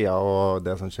på den tida, og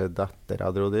det som skjedde etter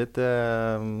jeg dro dit,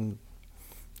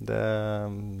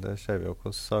 det ser vi jo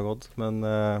hvordan det har gått, men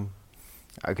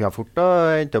jeg kunne fort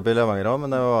endt opp i Levanger også,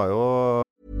 men det var jo...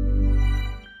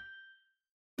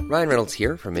 Ryan Reynolds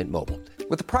here from Mint Mobile.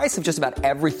 With the price of just about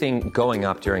everything going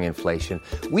up during inflation,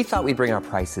 we thought we'd bring our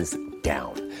prices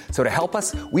down. So to help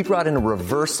us, we brought in a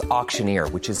reverse auctioneer,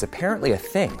 which is apparently a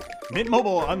thing. Mint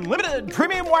Mobile Unlimited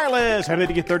Premium Wireless. How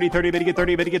to get 30, 30, bit to get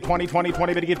 30, bit to get 20, 20,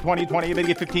 20, bit to get 20, 20, bit to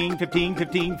get 15, 15,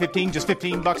 15, 15, just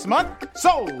 $15 a month?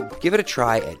 Sold! Give it a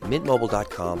try at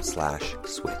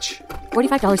mintmobile.com/switch.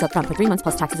 $45 up front for 3 months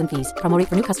plus taxes and fees. Promo rate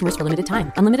for new customers for limited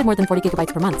time. Unlimited more than 40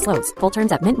 gigabytes per month. Slows full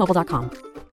terms at mintmobile.com.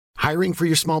 Hiring for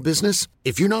your small business?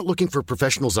 If you're not looking for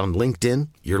professionals on LinkedIn,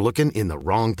 you're looking in the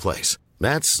wrong place.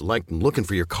 That's like looking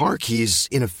for your car keys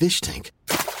in a fish tank.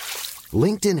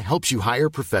 LinkedIn helps you hire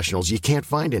professionals you can't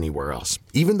find anywhere else,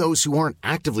 even those who aren't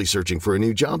actively searching for a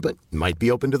new job but might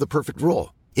be open to the perfect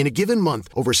role. In a given month,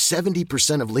 over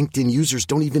 70% of LinkedIn users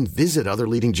don't even visit other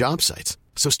leading job sites.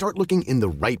 So start looking in the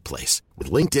right place.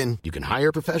 With LinkedIn, you can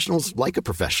hire professionals like a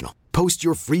professional. Post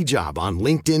your free job on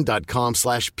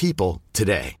linkedin.com/people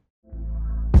today.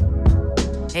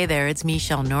 Hey there, it's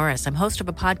Michelle Norris. I'm host of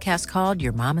a podcast called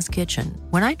Your Mama's Kitchen.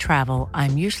 When I travel,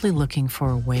 I'm usually looking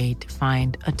for a way to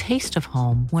find a taste of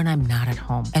home when I'm not at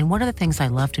home. And one of the things I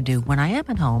love to do when I am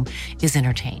at home is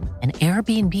entertain. And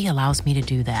Airbnb allows me to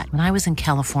do that. When I was in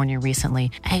California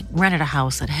recently, I rented a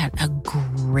house that had a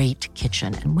great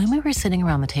kitchen. And when we were sitting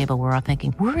around the table, we were all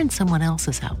thinking, we're in someone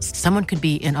else's house. Someone could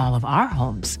be in all of our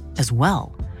homes as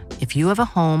well. If you have a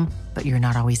home, but you're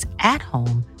not always at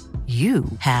home, you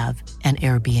have an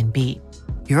Airbnb.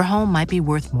 Your home might be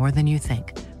worth more than you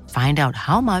think. Find out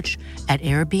how much at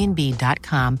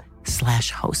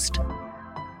airbnb.com/host.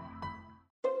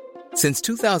 Since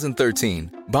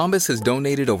 2013, Bombas has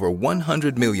donated over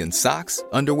 100 million socks,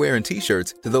 underwear, and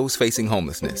T-shirts to those facing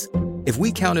homelessness. If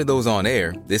we counted those on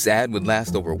air, this ad would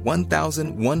last over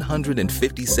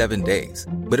 1,157 days.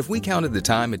 But if we counted the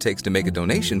time it takes to make a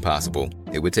donation possible,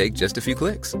 it would take just a few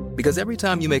clicks. Because every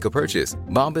time you make a purchase,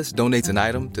 Bombas donates an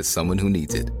item to someone who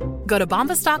needs it. Go to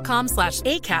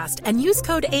bombas.com/ACAST and use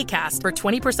code ACAST for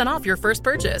 20% off your first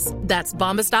purchase. That's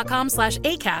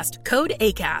bombas.com/ACAST, code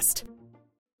ACAST.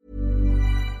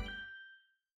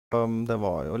 Det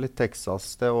var jo litt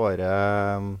Texas det året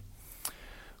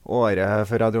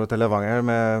før jeg dro til Levanger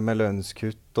med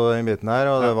lønnskutt og den biten her,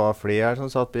 og det var flere som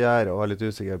satt på gjerdet og var litt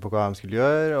usikre på hva de skulle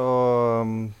gjøre,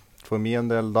 og for min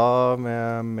del da,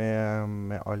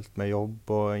 med alt med jobb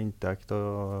og inntekt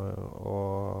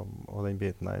og den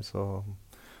biten der, så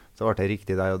ble det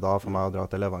riktig der og da for meg å dra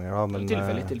til Levanger da. Men,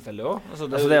 tilfelle også. Altså,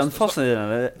 det er jo en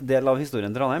fascinerende del av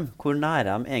historien til Ranheim, hvor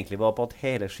nære de egentlig var på at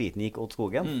hele skiten gikk åt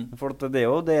skogen. For det er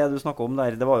jo det du snakker om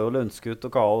der, det var jo lønnskutt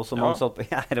og kaos, og man satt på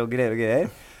gjerdet og greier.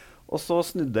 Og så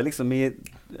snudde det liksom i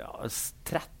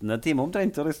 13. time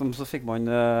omtrent, og liksom så fikk man...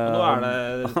 Nå det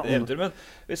eventyr, men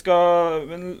vi skal...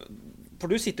 For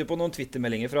du sitter jo på noen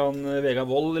Twitter-meldinger fra Vegard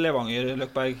Wold i Levanger,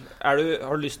 Løkberg. Har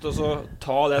du lyst til å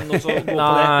ta den og så gå på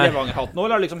det Levanger-hatt nå,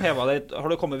 eller har du liksom hevet deg, har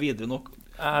du kommet videre nok?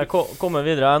 Jeg kommer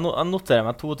videre. Jeg noterer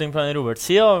meg 2 ting fra Robert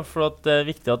siden, for at det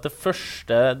viktig at det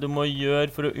første du må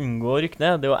gjøre for å unngå å rykke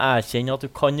ned, det å erkjenne at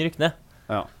du kan rykke ned.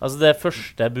 Ja. Altså det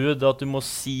første bud, at du må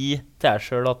si til deg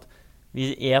selv at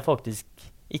vi faktisk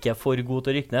ikke for gode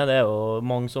til å rykke ned. Det jo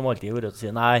mange som alltid gjør å si,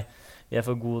 nei, vi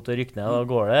for gode til å rykke ned, da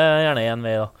går det gjerne en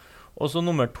vei da. Og så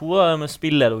nummer 2 med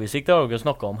spillelogistikk, det har dere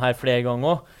snakket om her flere ganger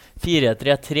også.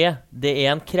 4-3-3, det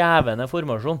en krevende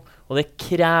formasjon, og det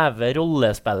krever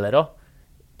rollespillere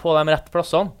på de rette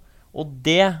plassene. Og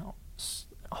der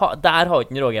har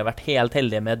ikke Roger vært helt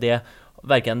heldig med det,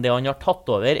 hverken det han har tatt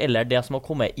over, eller det som har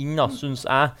kommet inn, da, synes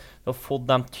jeg, å få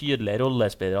de tydelige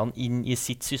rollespillerne inn i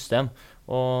sitt system.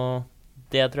 Og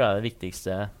det tror jeg er det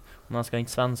viktigste. Om de skal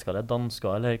hente svensker eller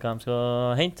dansker, eller hva de skal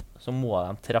hente, så må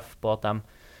de treffe på at de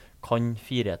kan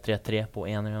 4-3-3 på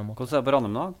en eller annen måte. Hvordan det på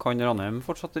Ranheim da? Kan Ranheim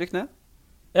fortsatt rykke ned?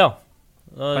 Ja.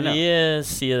 Vi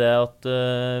sier det at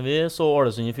vi så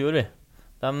Ålesund i fjor, vi.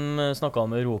 De snakket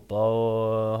om Europa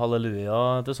og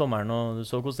halleluja til sommeren, og du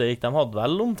så hvordan det gikk. De hadde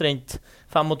vel omtrent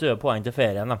 25 poeng til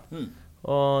ferien.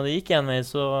 Og det gikk en vei,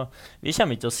 så vi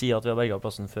kommer ikke til å si at vi har berget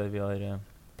plassen før vi har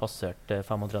passert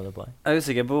 35 poeng. Jeg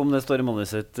usikker på om det står i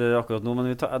manuset akkurat nå, men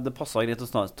det passer greit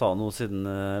å ta nå siden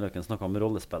Løken snakket om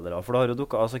rollespillere. For det har jo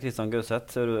dukket, altså Kristian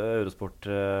Gauseth,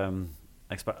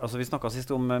 Eurosport-ekspert. Altså vi snakket sist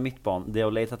om midtbanen, det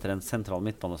å lete etter en sentral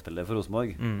midtbanespiller for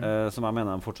Rosenborg, som jeg mener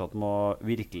de fortsatt må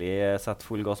virkelig sette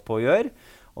full gass på å gjøre.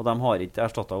 Og de har ikke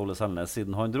erstattet Ole Selnes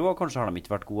siden han dro, og kanskje har de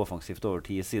ikke vært gode offensivt over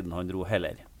tid siden han dro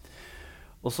heller.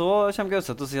 Og så kommer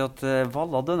Gauseth til å si at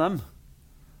Valla Dønnem,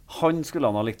 han skulle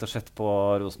han ha likt å sett på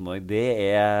Rosenborg.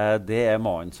 Det er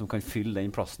mannen som kan fylle den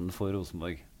plassen for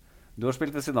Rosenborg. Du har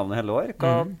spilt ved siden av den hele år.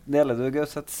 Hva deler du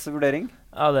Gauseths vurdering?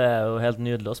 Ja, det er jo helt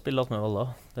nydelig å spille med Valla.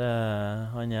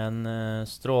 Han er en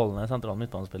strålende sentral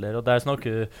midtbanespiller, og der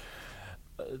snakker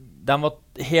de var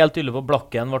helt tydelige på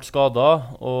Blakken ble skadet,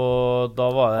 og da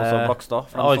var det... Blakstad,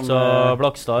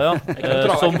 ja.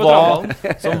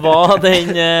 som var den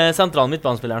sentrale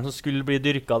midtbanespilleren som skulle bli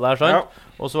dyrket der, sant? Ja.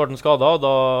 Og så ble den skadet, og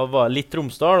da var det litt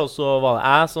Tromsdal, og så var det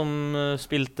jeg som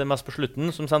spilte mest på slutten,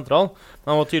 som sentral.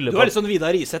 Men han var tydelig på... Du var litt sånn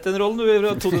Vidar Riseth den rollen, du i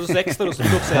 2006, da også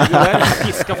tok serien der,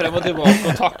 fisket frem og tilbake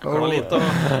og taklet litt. Og...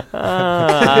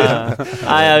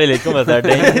 Nei, jeg vil ikke kommentere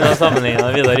den sammenhengen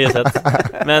med Vidar Riseth.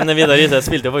 Men Vidar Riseth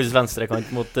spilte jo faktisk venstrekant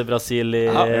mot Brasil i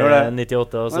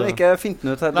 98. Men ikke fint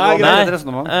den ut her. Nei,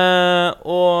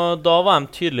 og da var de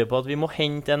tydelige på at vi må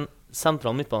hente en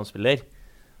sentral midtbanespiller.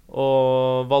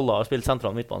 Og Valla har spilt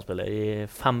sentral midtbanespiller i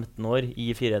 15 år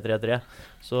i 4-3-3.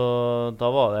 Så da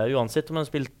var det uansett om han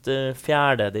spilte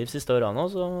fjerde de siste årene,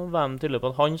 så var de tydelige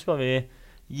på at han skal vi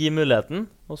gi muligheten,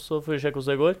 og så får vi se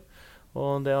hvordan det går.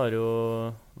 Og det har jo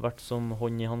vært som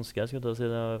hånd i handske, skulle jeg si.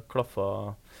 Det har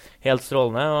klaffet helt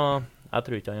strålende, og jeg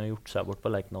tror ikke han har gjort seg bort på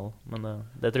Lerkendal, men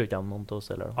det tror ikke jeg noen til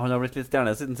oss heller. Han har blitt litt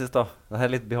stjerne siden sist da. Det her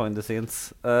er litt behind the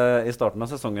scenes. I starten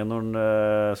av sesongen, når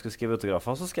han skulle skrive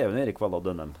autografer, så skrev han Erik Valla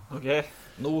Dønnem. Ok,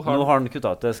 nå har han kuttet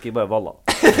ut det, skriver bare Valla.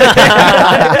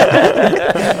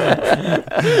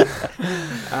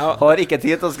 Har ikke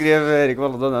tid til å skrive Erik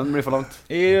Valla Dønnem, det blir for langt.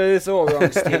 I disse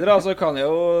overgangstider så kan jeg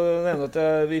jo nevne at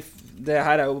det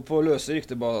her er jo på løse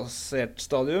ryktebasert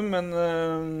stadium, men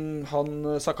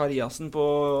han Zakariasen på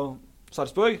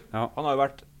Sarpsborg, han har jo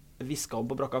vært visket om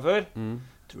på brakka før.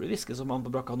 Jeg tror det viskes om han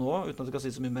på brakka nå, uten at jeg skal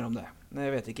si så mye mer om det.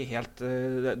 Jeg vet ikke helt,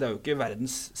 det er jo ikke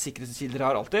verdens sikkerhetskilder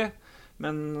her alltid,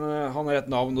 men han har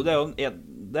et navn, og det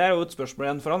er jo et spørsmål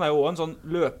igjen, for han er jo også en sånn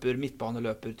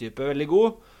midtbaneløper-type, veldig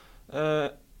god.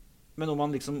 Men om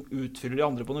han liksom utfyller de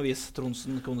andre på noe vis,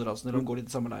 Tronsen, Konradsen, eller om han går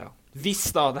litt i samme leia. Hvis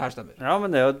da det her stemmer. Ja,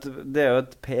 men det er jo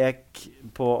et pek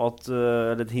på at,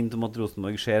 eller et hint om at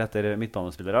Rosenborg ser etter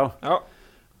midtbanespillere. Ja.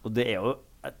 Og det er jo,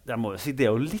 jeg må jo si, det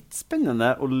er jo litt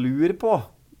spennende å lure på.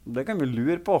 Det kan vi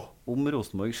lure på om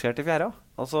Rosenborg ser til fjerde.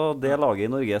 Altså det laget i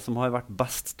Norge som har vært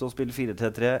best til å spille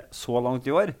 4-3-3 så langt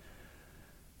i år,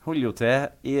 holder jo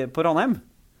til på Ranheim.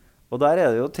 Og der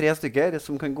er det jo 3 stykker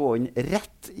som kan gå inn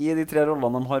rett i de 3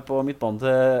 rollene de har på midtbanen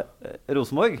til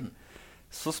Rosenborg.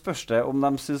 Så spørs det om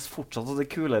de synes fortsatt at det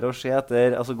er kulere å se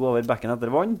etter, altså gå over bekken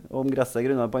etter vann, og om gresset er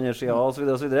grunnet på andre siden, og så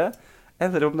videre og så videre.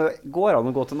 Eller om det går an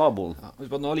å gå til naboen. Ja, husk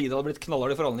på at nå har Lida blitt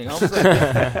knallhard i forhandlingene, så det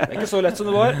er ikke så lett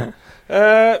som det var.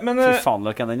 Men, fy faen,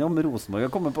 løkken den om Rosenborg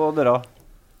har kommet på døra.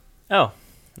 Ja,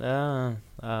 jeg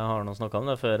har nå snakket om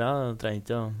det før. Jeg trenger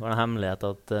ikke å være en hemmelighet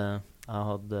at jeg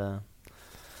hadde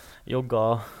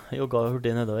jogga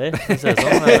hurtig nedover, men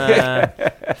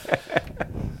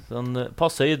sånn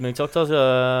passe ydmykt sagt da,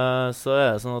 så er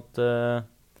det sånn at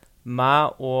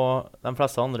meg og de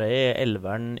fleste andre i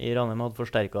elveren i Ranheim hadde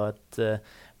forsterket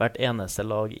hvert eneste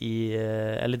lag i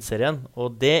eliteserien,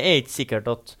 og det er ikke sikkert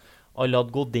at alle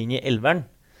hadde gått inn i elveren,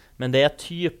 men det er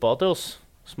typer til oss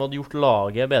som hadde gjort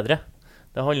laget bedre.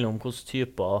 Det handler om hvordan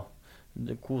typer,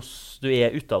 hvordan du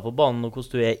er utenfor banen og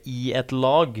hvordan du er i et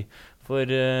lag, for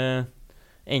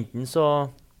enten så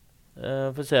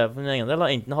for å se for min egen del,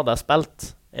 enten hadde jeg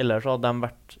spilt, eller så hadde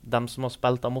de som har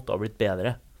spilt, da måtte ha blitt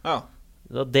bedre. Ja.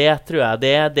 Det tror jeg,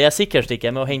 det er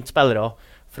sikkerstykket med å hente spillere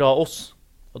fra oss,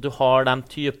 at du har de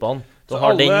typene, du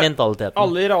har den mentaliteten.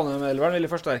 Alle i Ranheim-elveren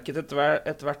ville forsterket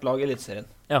et hvert lag i eliteserien.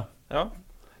 Ja. Ja.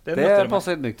 Det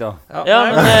passer ydmykt, da. Ja,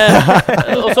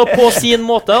 men også på sin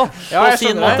måte, da. Ja, jeg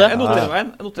skjønner det. Jeg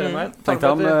noterer meg. Tenkte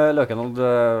jeg om Løken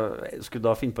skulle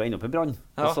da finne på enda opp i brann.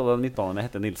 Og så den midtbanen med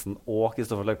Hette Nilsen og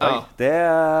Kristoffer Løkberg.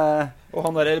 Og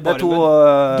han der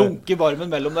barmen, dunker barmen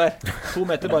mellom der. 2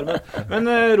 meter barmen. Men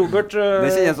Robert...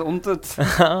 det ser så ondt ut,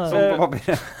 som på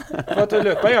papiret. For at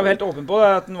Løkberg er jo helt åpen på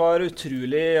det, at han var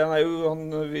utrolig... Han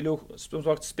vil jo, som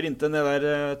sagt, sprinte ned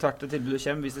der tvert til tilbudet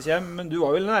kommer, hvis det kommer. Men du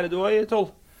var vel nære, du var i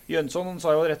 12. Jønsson, han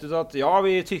sa jo rett ut at ja,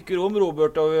 vi tykker om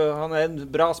Robert, og han er en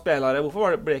bra spillere.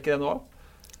 Hvorfor ble ikke det nå av?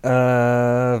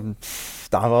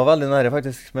 Det var veldig nære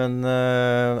faktisk, men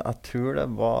jeg tror det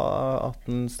var at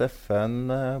Steffen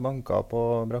banket på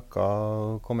brakka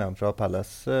og kom hjem fra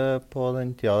Palace på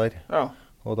den tida der. Ja.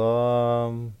 Og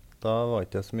da var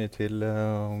ikke så mye tvil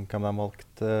om hvem de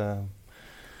valgte.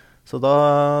 Så da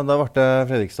ble det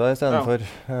Fredrikstad i stedet for.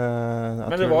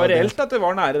 Men det var reelt at det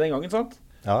var nære den gangen, sant?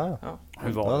 Ja.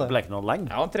 Han var Bleiknall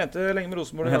lenge. Ja, han trente lenge med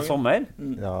Rosenborg den gangen. Sommer?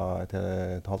 Ja,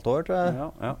 et halvt år, tror jeg.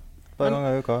 Ja. Bare ganger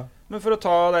i uka. Men for å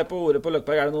ta deg på ordet på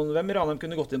Løkberg, er det hvem i Ranheim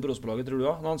kunne gått inn på Rosenborg-laget, tror du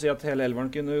da? Når han sier at hele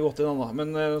elveren kunne gått inn annen, men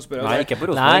nå spør jeg deg. Nei, ikke på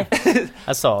Rosenborg. Nei,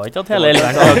 jeg sa ikke at hele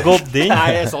elveren hadde gått inn. Nei,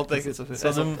 jeg sa det, Kristoffer.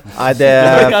 Nei, det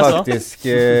er faktisk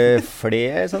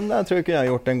flere som jeg tror kunne ha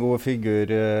gjort en god figur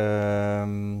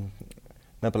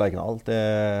nede på Lerkendal.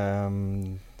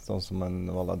 sånn som en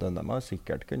Valle Dønnem har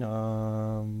sikkert kunne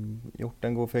ha gjort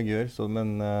en god figur. Så,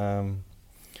 men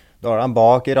da har de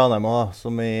bak i Ranheim også,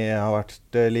 som har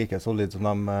vært like solid som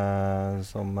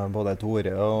som både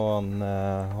Tore og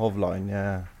Hovland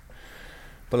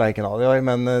på Lerkendal i år.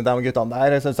 Men de guttene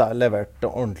der synes jeg har levert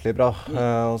ordentlig bra.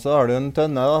 Og så har du en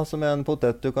Tønne da, som en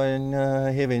potet du kan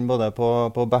hive inn både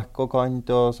på back og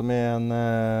kant, og som en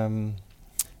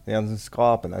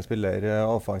skapende spiller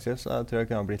offensivt, så jeg tror jeg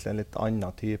kunne ha blitt en litt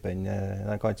annen type enn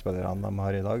de kantspillerne de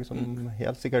har i dag, som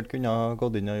helt sikkert kunne ha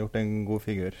gått inn og gjort en god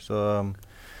figur. Så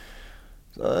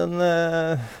en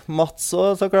Mats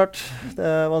også, så klart. Det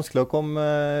er vanskelig å komme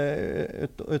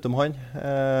utom han.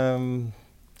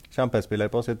 Kjempespiller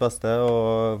på sitt beste,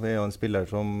 og er jo en spiller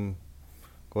som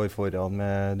går foran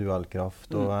med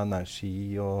duellkraft og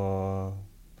energi, og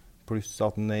pluss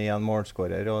at han er en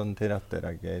målskårer og en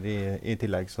tilrettelegger i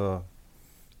tillegg, så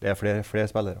det er flere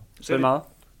spillere. Spør meg da.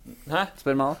 Hæ?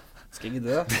 Spør meg da. Skal jeg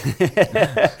gidde det?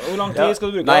 Hvor lang tid skal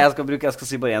du bruke? Nei, jeg skal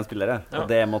si bare én spiller, og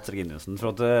det er Mats Reginiussen. For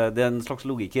at det er en slags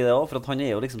logikk i det også, for at han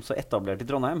er jo liksom så etablert i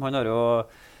Trondheim. Han har jo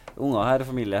unger her,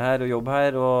 familie her, og jobb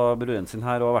her, og broren sin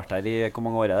her, og har vært her i hvor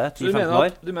mange år er det? 10-15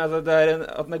 år? Du mener at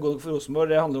at den er god nok for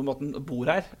Rosenborg, det handler om at den bor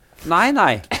her?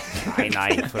 Nei,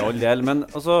 for all del. Men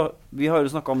altså, vi har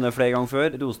jo snakket om det flere ganger før.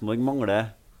 Rosenborg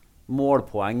mangler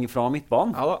målpoeng fra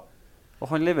midtbanen. Ja da.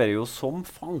 Og han leverer jo som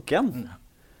fanken.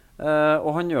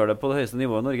 Og han gjør det på det høyeste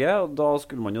nivået i Norge, og da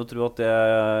skulle man jo tro at det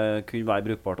kunne være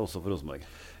brukbart også for Rosenborg.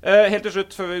 Helt til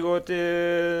slutt, før vi går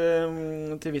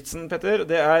til vitsen, Petter,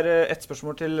 det er et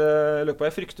spørsmål til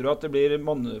Løkberg. Frykter du at det blir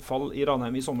mannfall i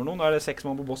Ranheim i sommer nå? Da er det 6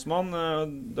 mann på Bossmann,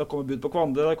 det kommer bud på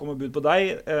Kvande, det kommer bud på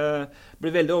deg.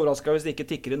 Blir veldig overrasket hvis det ikke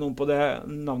tikker inn noen på det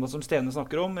navnet som Stene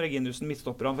snakker om. Reginiussen,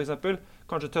 midtstopperen for eksempel.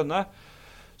 Kanskje Tønne.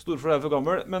 Storfor er for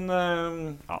gammel, men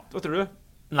hva tror du?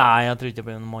 Nei, jeg tror ikke det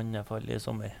blir en mannefall i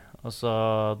sommer. Altså,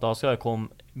 da skal det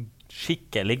komme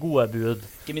skikkelig gode bud.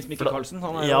 Ikke minst Mikkel Karlsen.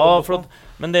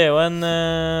 Men det er jo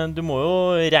du må jo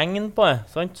regne på det,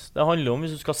 sant? Det handler om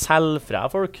hvis du skal selge fra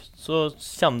folk, så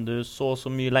kommer du så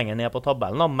mye lenger ned på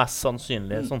tabellen, da, mest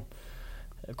sannsynlig. Sånn.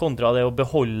 Kontra det å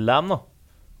beholde dem, da.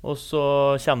 Og så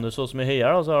kommer du så mye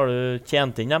høyere, da, så har du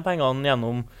tjent inn de pengene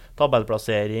gjennom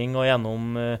tabellplassering og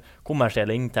gjennom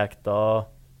kommersielle inntekter,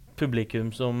 publikum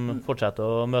som fortsetter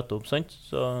å møte opp, sant?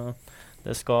 Så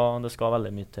det skal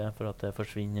veldig mye til for at det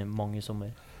forsvinner mange i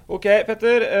sommer. Ok,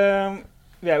 Petter.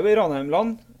 Vi er jo i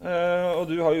Ranheimland, og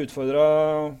du har jo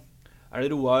utfordret... Er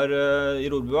det Roar i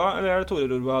Rorbua, eller er det Tore i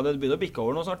Rorbua? Det begynner å bikke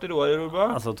over nå snart, Roar i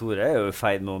Rorbua. Altså, Tore er jo i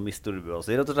feil med å miste Rorbua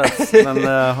si, rett og slett. Men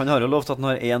han har jo lovt at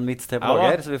han har 1 vits til på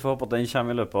lager, så vi får håpe at den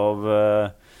kommer i løpet av...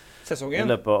 Sesongen. I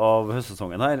løpet av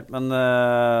høstsesongen her. Men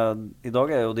i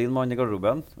dag er jo din mann i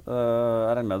garderoben.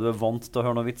 Jeg regner med at du er vant til å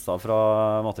høre noen vitser fra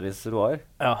Matris Roar.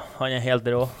 Ja, han er helt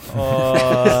rå. Og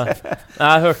jeg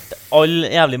har hørt alle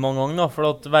jævlig mange ganger, for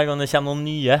at hver gang det kommer noen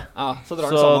nye, så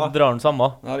drar han samme.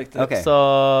 Ja, riktig. Okay.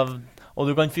 Og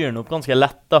du kan fyre den opp ganske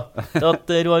lett, da. Så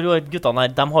at Roar, guttene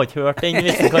her, de har ikke hørt den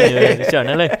vitsen, kan du kjøre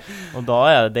den, eller? Og da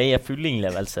er det full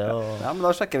innlevelse. Ja, men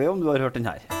da sjekker vi om du har hørt den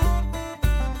her.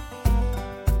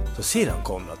 Så sier han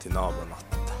kommer til naboen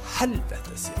at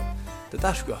helvete, sier han. Det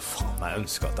der skulle jeg faen meg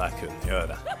ønske at jeg kunne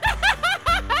gjøre.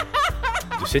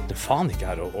 Du sitter faen ikke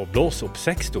her og blåser opp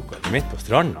sexdukker midt på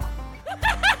stranda.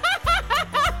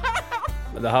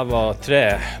 Men det her var 3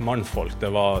 mannfolk.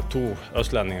 Det var 2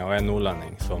 østlendinger og 1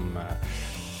 nordlending som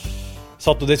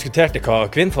satt og diskuterte hva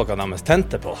kvinnfolkene deres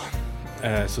tente på.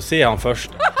 Så sier han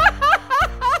først...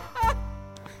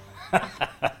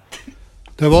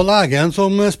 Det var legen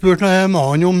som spurte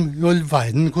mannen om i all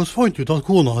verden hvordan fant ut at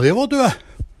kona di var død.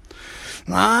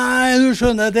 Nei, du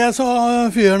skjønner, det sa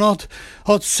fyren at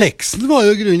sexen var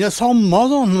jo grunnen det samme,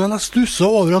 sånn, men jeg stusset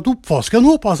over at oppvasken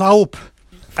hoppet seg opp.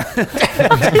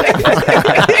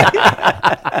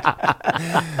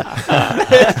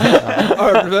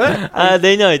 Har du det?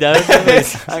 Den har ikke jeg.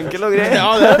 Enkel og grei. Ja,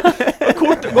 det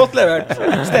kort, godt levert.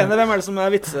 Stene, hvem er det som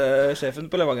er vitsesjefen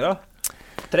på Levanger da?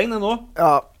 Trenger det nå?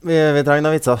 Ja, vi trenger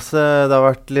noen vitser. Det har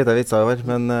vært lite vitser i år,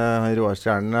 men Roar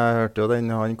Stjernen, jeg hørte jo den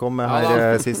han kom med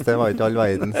her sist, det var ikke all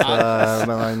verden.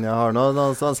 Men han har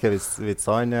noen svenske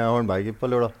vitser, han Holmberg på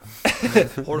lørdag.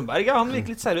 Holmberg, ja, han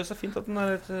virker litt seriøs, det er fint at han er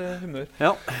litt humør.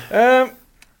 Ja.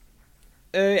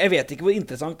 Jeg vet ikke hvor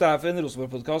interessant det er for en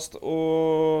Rosenborg-podcast,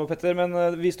 Petter, men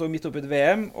vi står midt oppe i et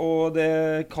VM, og det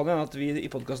kan hende at vi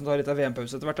i podcasten tar litt av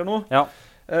VM-pause etter hvert her nå. Ja.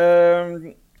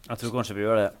 Jeg tror kanskje vi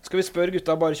gjør det. Skal vi spørre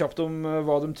gutta bare kjapt om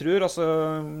hva de tror? Altså,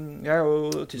 jeg har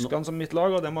jo Tyskland som mitt lag,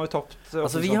 og de har jo tapt.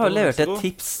 Altså, vi har levert et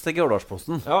tips til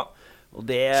Gørdalsposten. Ja. Og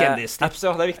det Kjendistips,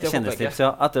 ja, det viktig å Kjendistips,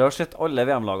 ja. Etter å ha sett alle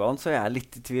VM-lagene, så er jeg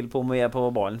litt i tvil på om vi er på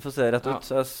ballen, for å se rett ut.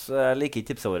 Så jeg liker ikke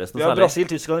tipset vårt. Vi har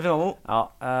Brasil-Tyskland I finalen. Ja,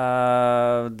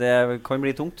 det kan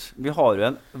bli tungt. Vi har jo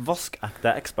en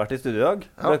vaskekte ekspert I studio I dag.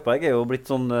 Løkberg jo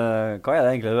blitt sånn, hva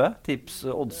det egentlig du Tips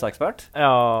odds-ekspert?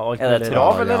 Ja, det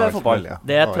trav, eller det fotball?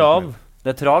 Det trav.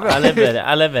 Det trav, ja.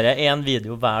 Jeg leverer en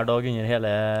video hver dag under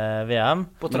hele VM,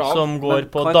 som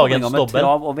går på dagens dobbel. Hva med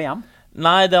trav og VM?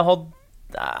 Nei, det hadde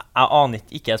jeg aner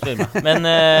ikke jeg spør meg. Men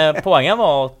poenget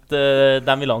var at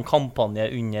de ville ha en kampanje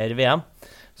under VM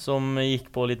som gikk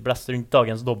på litt blest rundt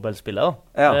dagens dobbeltspillet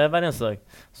hver eneste dag.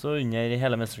 Så under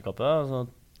hele mesterskapet så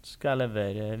skal jeg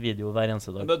levere video hver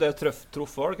eneste dag. Men det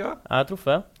truff var det ikke det? Jeg har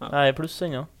truffet. Jeg pluss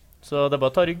ennå. Så det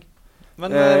bare å ta rygg.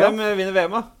 Men hvem vinner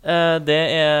VM da? Det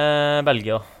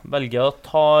Belgia. Belgia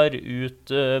tar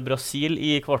ut Brasil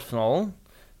I kvartfinalen.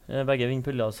 Begge vinner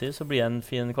pulla si, så blir det en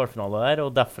fin kvartfinale der,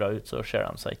 og derfra ut så ser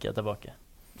de seg ikke tilbake.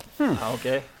 Ja, ok.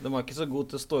 De var ikke så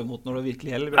gode til å stå imot når det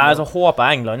virkelig gjelder. Nei, så håper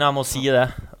jeg England, jeg må si det.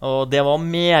 Og det var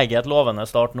meget lovende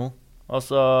start nå.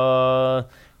 Altså,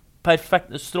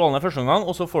 perfekt, strålende første gang,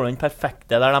 og så får du den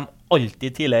perfekte der de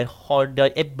alltid tidligere har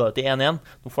ebbet til 1-1.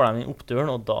 Nå får de den oppturen,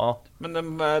 og da...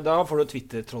 Men da får du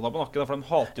Twitter-trådene på nakken, for de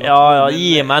hater jo... Ja,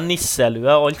 gi meg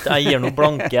nisselue og alt. Jeg gir noe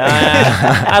blanke. Jeg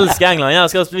elsker England.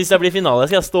 Hvis jeg blir finale,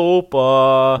 skal jeg stå opp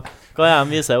og... Hva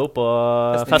de viser opp på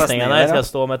festningen her? Skal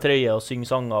jeg stå med trøye og synge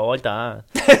sanger og alt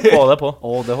det. Få det på.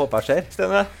 Det håper jeg skjer.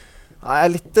 Stemmer.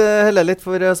 Jeg heller litt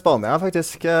for Spania,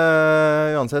 faktisk.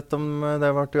 Uansett om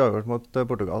det ble uavgjort mot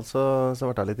Portugal, så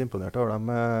ble jeg litt imponert over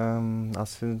dem. Jeg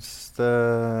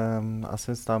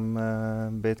synes de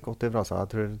beit godt ifra seg.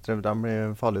 Jeg tror de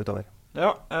blir farlig utover.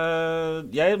 Ja,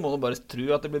 jeg må bare tro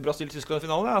at det blir Brasil-Tyskland I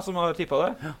finalen, som har tippet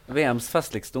det. Ja. VMs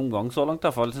festligste omgang så langt I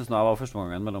hvert fall, synes jeg var første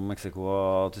gangen mellom Mexico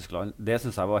og Tyskland. Det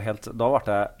synes jeg var helt... Da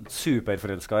ble jeg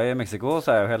superforelsket I Mexico,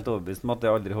 så jeg jo helt overbevist om at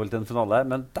det aldri holdt en finale.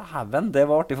 Men dæven, det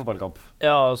var artig fotballkamp.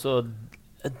 Ja, altså,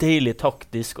 deilig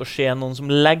taktisk å se noen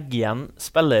som legger igjen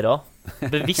spillere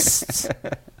bevisst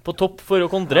på topp for å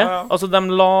kontre. Altså, de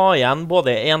la igjen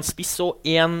både en spiss og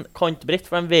en kantbrett,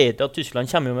 for de vet at Tyskland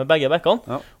kommer jo med begge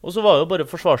bekkene. Og så var det jo bare å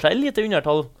forsvare seg litt I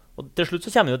undertall, og til slutt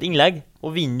så kommer jo et innlegg,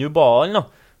 og vinner jo ballen da.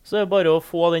 Så det bare å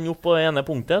få den opp på ene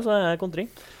punktet, så det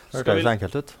kontring. Hørte det så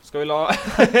enkelt ut. Skal vi la...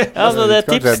 Ja, så det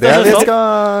tips.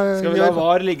 Skal vi la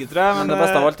VAR ligge, tror jeg. Men det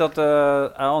beste av alt at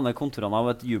jeg aner konturene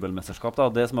av et jubelmesterskap. Da.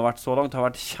 Det som har vært så langt har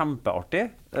vært kjempeartig.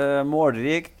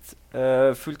 Målrikt,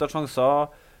 fullt av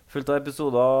sjanser, fullt av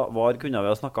episoder. VAR kunne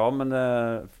vi ha snakket om, men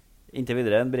inntil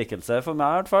videre en brekkelse for meg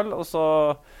I hvert fall.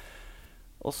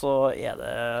 Og så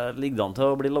det ligger an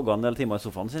til å bli logget en del timer I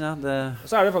sofaen sin.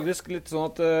 Så det faktisk litt sånn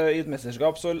at I et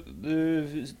mesterskap, så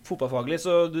fotballfaglig,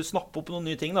 så du snapper opp noen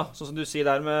nye ting da. Sånn som du sier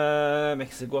der med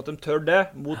Mexico, at de tør det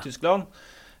mot Tyskland.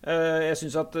 Jeg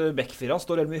synes at Beck-fireren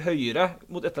står veldig mye høyere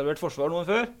mot etablert forsvar noen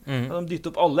før. De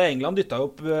dytter opp alle. England dytter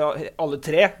opp alle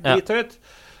tre drithøyt.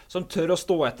 Som tør å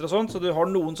stå etter og sånt, så du har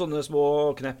noen sånne små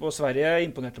knepp, og Sverige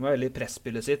imponerte meg veldig I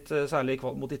pressspillet sitt, særlig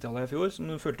mot Italia I fjor, som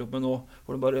de følte opp med nå,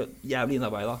 hvor de bare jævlig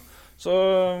innarbeidet. Så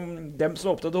dem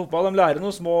som opptatt av fotball, de lærer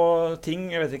noen små ting,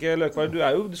 jeg vet ikke, Løkberg,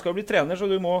 du skal bli trener, så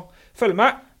du må følge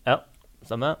med. Ja,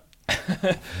 stemmer.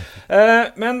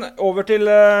 Men over til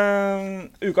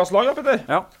ukas lag da, Petter.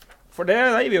 Ja. For det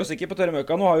gir vi oss ikke på tørre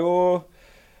møkka. Nå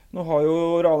har jo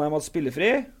Ranheim hatt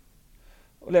spillefri,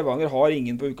 og Levanger har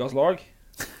ingen på ukas lag.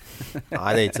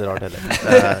 Nei, det ikke så rart heller.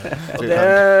 Og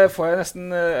det får jeg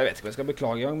nesten, jeg vet ikke hva jeg skal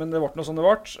beklage I gang, men det ble noe sånn det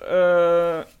ble.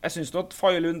 Jeg synes nå at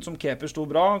Fajelund som keeper stod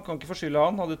bra, kan ikke forskylde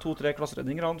han, hadde 2-3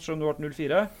 klasseredninger han, selv om det ble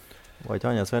 0-4. Var ikke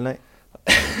han vel, nei?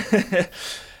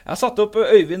 Jeg har satt opp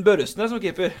Øyvind Børresne som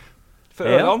keeper for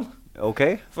Ørland.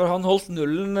 Okay. For han holdt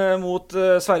nullen mot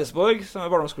Sverresborg, som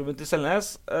barndomsklubben til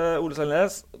Selnes, Ole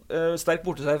Selnes, sterk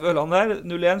borte seg for Ørland der,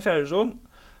 0-1, 4. divisjon.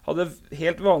 Hadde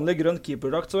helt vanlig grønn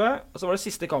keeperdrakt, så jeg. Og så var det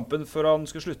siste kampen før han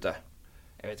skulle slutte.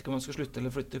 Jeg vet ikke om han skulle slutte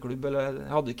eller flytte klubb, eller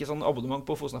jeg hadde ikke sånn abonnement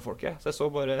på Fosna-folket, så jeg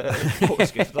så bare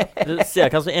overskriften. Du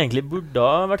ser hvem som egentlig burde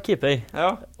ha vært keeper.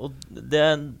 Ja. Og det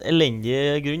en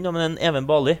elendig grunn, men en Even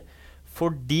Bali.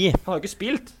 Fordi... Han har ikke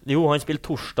spilt? Jo, han spilte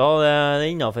torsdag, det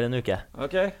innenfor en uke.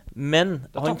 Ok. Men...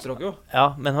 Da tapte dere jo.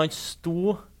 Ja, men han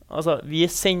sto... Altså, vi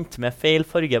sendte med feil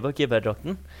farge på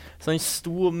keeperdrakten, så han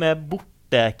sto med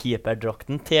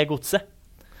keeperdrakten til godset.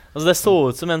 Altså det så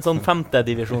ut som en sånn 5.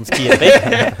 divisjonskeeper.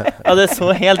 Ja, det så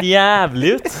helt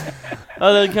jævlig ut. Ja,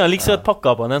 det kunne liksom vært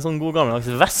pakket på en sånn god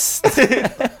gammeldags vest.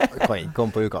 Du kan ikke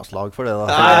komme på ukas lag for det da.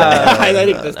 Nei, det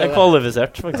riktig. Det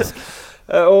kvalifisert, faktisk.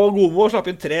 Og Gomo slapp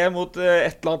inn 3 mot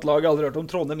et eller annet lag jeg aldri hørt om,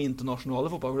 Trondheim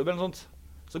Internasjonale fotballklubb eller noe sånt.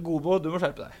 Så Gobo, du må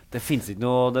skjerpe deg. Det finnes ikke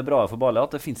noe, det er bra for Bale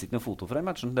at det finnes ikke noe foto fra den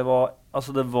matchen. Det var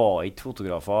ikke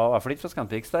fotografer, i hvert fall ikke fra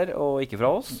Scanpix der, og ikke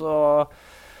fra oss. Så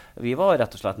vi var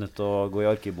rett og slett nødt til å gå i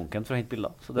arkivbunken for å hente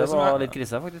bilder. Så det var litt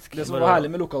krise, faktisk. Det som var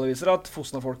herlig med lokalaviser, at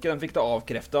Fosna-folket fikk det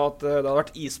avkreftet at det hadde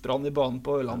vært isbrann i banen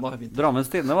på Ørland.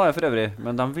 Drammens Tidende var jeg for øvrig,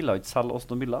 men de ville ikke selge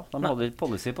oss noen bilder. De hadde ikke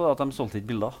policy på det, at de solgte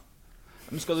ikke bilder.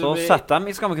 Så sett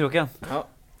dem i skammekroken. Ja.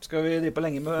 Skal vi drive på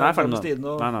lenge med Drammens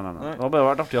Tidende? Nei. Det har bare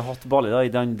vært artig å ha hatt Bale i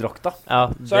den drakta. Ja,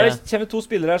 så kommer 2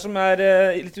 spillere her som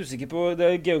litt usikre på det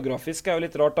geografiske, jo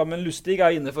litt rart da, men Lustig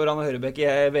inne for han Hørebekk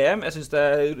i VM. Jeg synes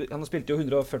han har spilt jo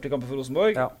 140 kamper for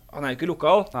Rosenborg. Ja. Han jo ikke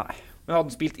lokal. Nei. Men hadde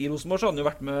han spilt i Rosenborg, så hadde han jo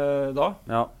vært med da.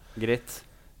 Ja, greit.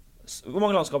 Hvor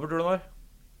mange landskaper tror du han har?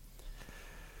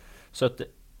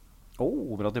 70.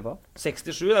 Bra tippa.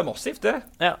 67, det massivt det.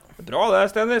 Ja. Det bra det,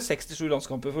 Stener. 67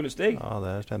 landskamper for Lustig. Ja,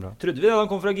 det bra. Trodde vi det da han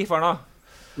kom fra Giffarna?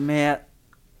 Med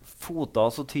foter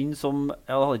så tynn som...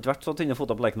 Ja, det hadde ikke vært så tynne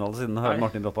foter på Lerkendal siden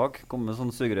Martin Brattbakk kom med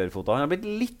sånne sugerørfoter. Han har blitt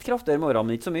litt kraftigere med årene,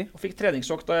 men ikke så mye. Og fikk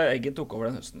treningssjokk da Eggen tok over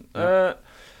den høsten.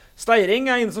 Steiring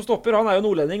inne som stopper. Han jo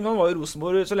nordlending, men han var i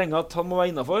Rosenborg så lenge at han må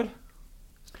være innenfor.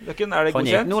 Løkken, det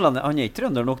godkjent? Han ikke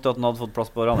trønder nok til at han hadde fått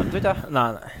plass på Ranheim, tror jeg.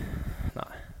 Nei.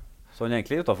 Så han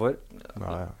egentlig utenfor.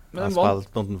 Ja. Jeg har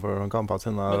spilt noen for noen kamper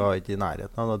siden, jeg var ikke i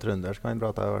nærheten av noe trøndersk han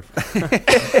pratet i hvert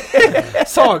fall.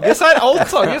 Sages her,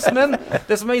 alt sages, men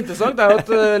det som interessant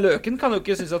at Løken kan jo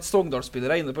ikke synes at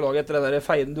Sogndalsspillere inne på laget etter den der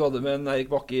feiden du hadde med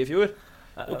Erik Bakke i fjor.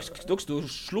 Dere stod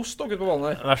slåss dere på ballen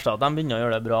her. Verst at de begynner å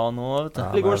gjøre det bra nå, vet du.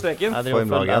 Ligger over streken. Jeg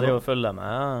driver og følger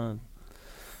med.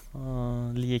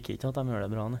 Liker ikke at de gjør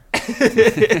det bra nå.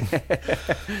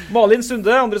 Malin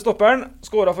Sunde, andre stopperen,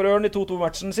 skåret for Ørn i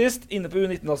 2-2-matchen sist. Inne på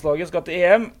U19-landslaget, skal til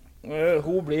EM.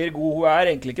 Hun blir god, hun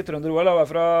egentlig ikke trønder OL. Hun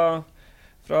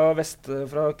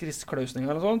fra Kristklausning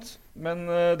eller noe sånt. Men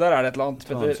der det et eller annet,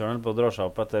 Petter. Søren på å dra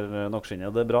seg opp etter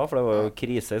Nokskinnet. Det bra, for det var jo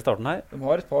krise i starten her. De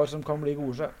har et par som kan bli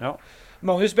gode seg. Ja.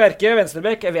 Magnus Bjerke,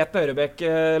 venstrebekk. Jeg vet med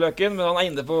Hørebekk-løken, men han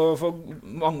inne på for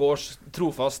mange års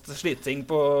trofast sliting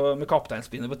med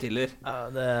kapteinspinnet på Tiller. Ja,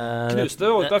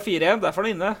 knuste og ut av 4-1, derfor er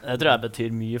han inne. Det tror jeg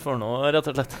betyr mye for noe, rett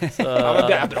og slett. Så, ja,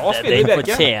 men det bra å spille i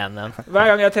Bjerke.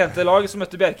 Hver gang jeg tjente lag som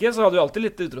møtte Bjerke, så hadde vi alltid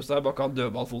litt utrostet bak han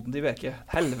dødballfoten til Bjerke.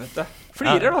 Helvete.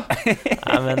 Flirer da.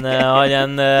 Ja, men han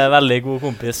en veldig god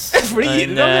kompis.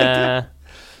 Flirer da,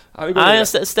 Bjerke? Nei,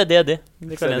 stedig Eddie.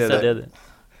 Vi kaller en stedig Eddie.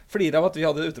 Flirer av at vi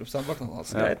hadde utropstegn bak navnet hans.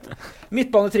 Greit.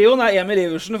 Midtbanetrioen Emil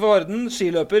Iversen for Varden,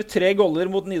 skiløper, 3 goller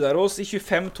mot Nidaros i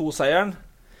 25-2-seieren.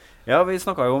 Ja, vi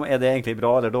snakket jo om, det egentlig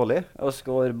bra eller dårlig? Og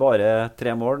skår bare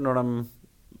 3 mål når de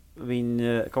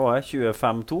vinner, hva var det,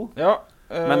 25-2? Ja.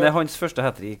 Men det hans første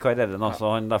hat-trick i karrieren,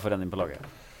 så han derfor inn på laget.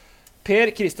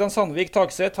 Per Kristian Sandvik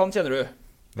Tagseth, han kjenner du?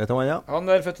 Vet du han, ja. Han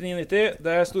født i 99,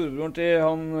 det storebroren til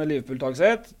han Liverpool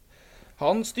Tagseth.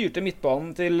 Han styrte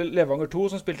midtbanen til Levanger 2,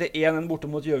 som spilte 1-1 borte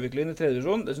mot Gjøviklyn i 3.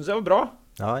 divisjon. Det synes jeg var bra.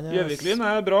 Ja, Gjøviklyn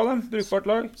bra, det. Brukbart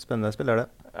lag. Spennende spiller det.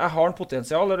 Jeg har en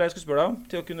potensial, det jeg skulle spørre deg om,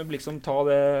 til å kunne liksom ta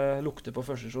det lukte på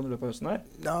første divisjon i løpet av høsten her?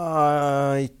 Ja,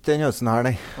 ikke den høsten her,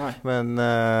 nei. Men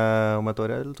om et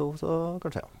år eller 2, så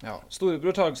kanskje, ja.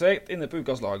 Storebror Tagseth inne på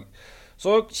ukas lag.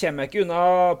 Så kommer jeg ikke unna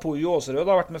Pojo Åserød,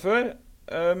 har vært med før,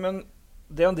 men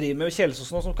det han driver med Kjelsås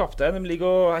nå som kaptein, de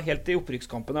ligger helt i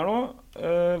opprykkskampen her nå.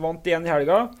 Vant igjen i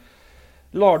helga.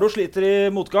 Lardo sliter i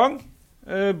motgang.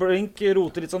 Brink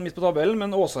roter litt sånn midt på tabellen,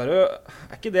 men Åsarød,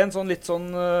 ikke det en sånn litt sånn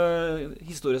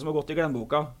historie som har gått i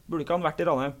glemmeboka? Burde ikke han vært i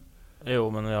Ranheim? Jo,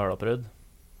 men vi har da prøvd.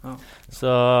 Ja.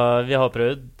 Så vi har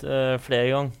prøvd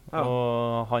flere ganger,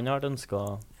 og han har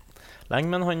ønsket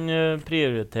lenge, men han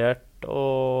prioriterte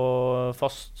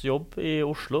fast jobb i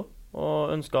Oslo,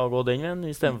 og ønsket å gå den veien,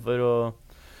 i stedet for å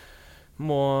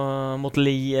måtte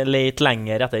lete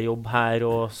lenger etter jobb her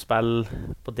og spille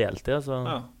på deltid. Så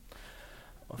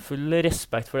full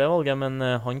respekt for det valget, men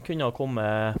han kunne ha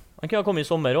kommet i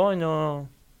sommer også, han har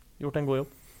gjort en god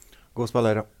jobb. God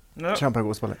spiller, ja.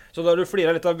 Kjempegod spiller. Så da du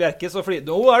flirer litt av Bjerke, så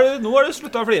nå har du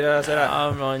sluttet å flire, ser jeg. Ja,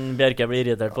 men Bjerke blir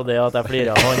irritert på det, at jeg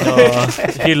flirer av han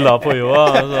og hyller på jo.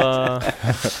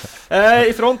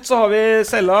 I front så har vi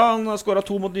Sella, han har skåret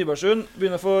 2 mot Nybergsund,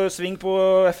 begynner å få sving på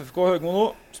FFK Høgmo nå,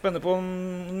 spennende på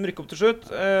en rykke opp til slutt.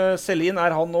 Selin,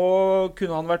 han nå,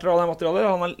 kunne han vært Ranheim-materialer?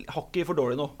 Han hakket for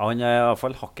dårlig nå. Ja, han i hvert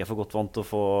fall hakket for godt vant til å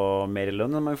få mer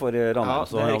lønn enn man får i Ranheim,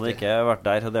 så han hadde ikke vært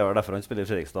der. Det var derfor han spiller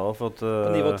i Fredrikstad. På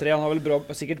nivå 3, han har vel bra,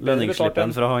 sikkert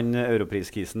lønningsslippen fra han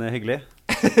europriskisen hyggelig.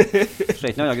 Så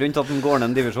det ikke noen annen grunn til at den går ned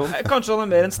en divisjon. Kanskje han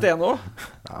mer enn Steno?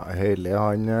 Ja, Høyli,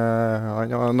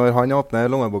 når han åpner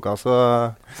lommeboka, så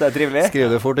er det trivelig. Skriver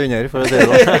du fort under, for å si det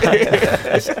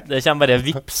sånn. Det kommer bare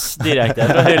vips direkte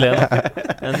fra Høyli,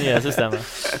 det nye systemet.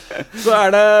 Så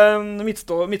det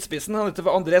midtspissen, han heter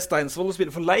André Steinsvold og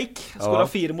spiller for Leik.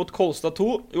 Skåret 4 mot Kolstad 2,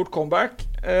 gjort comeback.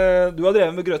 Du har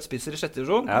drevet med grøtspisser i 6.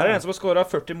 divisjon. Her det en som har skåret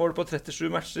 40 mål på 37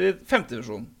 matcher i 5.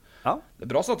 divisjon. Ja. Det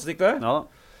bra statistikk det. Ja.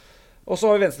 Og så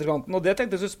har vi venstrekanten, og det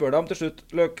tenkte jeg skulle spørre deg om til slutt,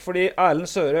 Løk, fordi Erlend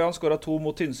Søre, han skåret 2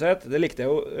 mot Tynset. Det likte jeg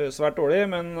jo svært dårlig,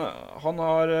 men han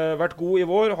har vært god i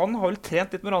vår. Han har vel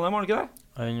trent litt med Ranheim, har han ikke det?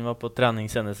 Han var på trening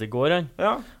senest i går, han.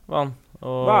 Ja.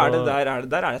 Hva det der?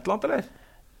 Der et eller annet, eller?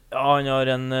 Ja, han har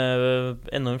en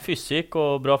enorm fysikk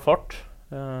og bra fart.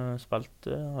 Har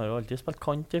jo alltid spilt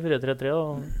kant i 4-3-3,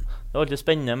 og det er alltid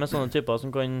spennende med sånne typer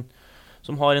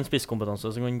som har en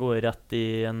spisskompetanse som kan gå rett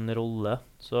i en rolle.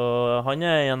 Så han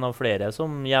er en av flere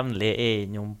som jevnlig er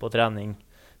innom på trening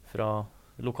fra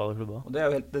lokale klubber. Og det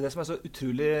er jo det som er så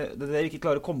utrolig, det er det vi ikke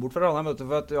klarer å komme bort fra Ranheim,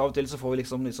 for at av og til så får vi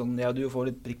liksom ja, du får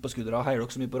litt prikk på skuldra, heier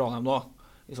dere så mye på Ranheim nå?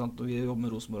 Når vi jobber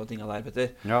med Rosenborg og tingene der,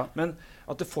 Petter. Ja. Men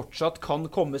at det fortsatt kan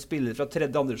komme spillere fra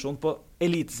 3. divisjon på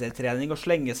eliteserietrening og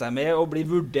slenge seg med og bli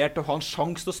vurdert og ha en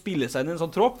sjanse til å spille seg inn i en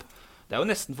sånn tropp, det er jo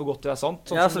nesten for godt til å være sant.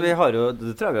 Ja, så vi har jo,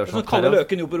 det tror jeg vi har sånn Kalle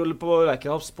Løken jo på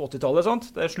Lerkendal på 80-tallet, sant?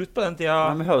 Det er slutt på den tida.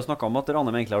 Ja, vi har jo snakket om at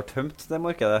Ranheim egentlig har tømt det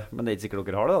markedet, men det er ikke sikkert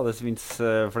dere har det da. Det finnes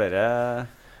flere...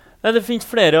 Nei, det finnes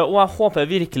flere, og jeg håper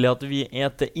virkelig at vi er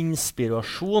til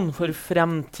inspirasjon for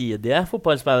fremtidige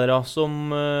fotballspillere som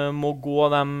må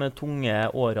gå de tunge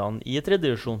årene i 3.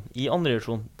 divisjon, i 2.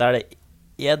 divisjon, der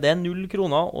det 0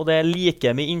 kroner, og det er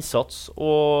like med innsats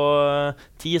og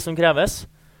tid som kreves.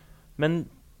 Men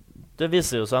det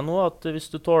viser jo seg nå at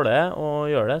hvis du tåler å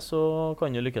gjøre det, så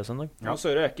kan du lykkes en dag. Ja,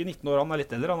 Søre er ikke 19 år, han er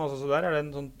litt eldre, så der er det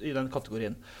sånn, i den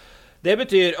kategorien. Det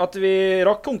betyr at vi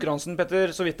rakk konkurransen,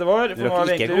 Petter, så vidt det var. Vi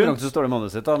rakk ikke konkurranse, så står det i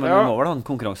manuset sitt da, men vi må vel ha en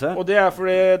konkurranse. Og det er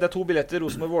fordi det er 2 billetter,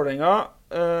 Rosenborg-Vålerenga.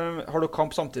 Har du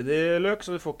kamp samtidig, Løk,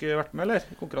 så du får ikke vært med, eller?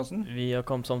 I konkurransen? Vi har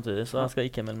kamp samtidig, så jeg skal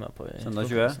ikke melde meg på. Søndag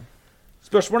 20.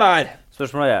 Spørsmålet er,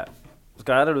 skal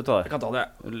jeg eller du ta det? Jeg kan ta det.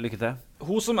 Lykke til.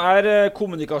 Hun som er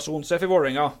kommunikasjonssjef i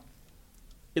Vålerenga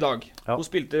i dag, hun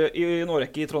spilte i en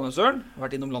årrekke i Trondheimsøren, har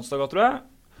vært innom landsdagen, tror jeg.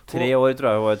 3 år tror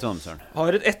jeg hun var i Trondheimsøren.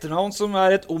 Har et etternavn som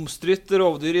er et omstridt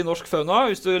rovdyr i norsk fauna,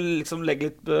 hvis du liksom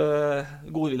legger litt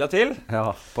godvilja til.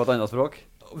 Ja, på et annet språk.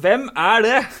 Hvem er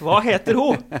det? Hva heter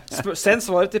hun? Send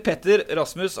svaret til Petter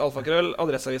Rasmus, alfakrøll,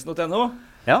 adresseavisen.no.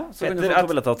 Ja, så kan du få 2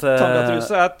 billetter til...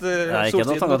 Tangatruse ikke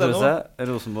noe Tangatruse.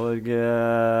 Rosenborg,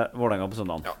 Vålerenga på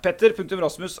søndagen. Ja,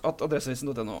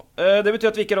 Petter.rasmus@adresseavisen.no. Det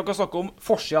betyr at vi ikke rakk å snakke om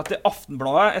forsida til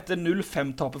Aftenbladet etter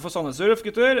 0-5-tapet for Sandnes Ulf,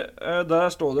 gutter. Der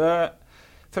står det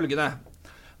følgende: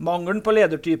 mangelen på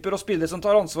ledertyper og spillere som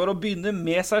tar ansvar og begynner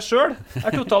med seg selv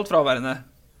er totalt fraværende.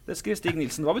 Det skriver Stig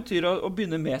Nilsen. Hva betyr å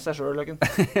begynne med seg selv, Løken?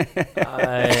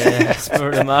 Nei,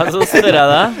 spør du meg, så spør jeg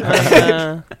deg.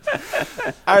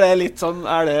 Er det litt sånn,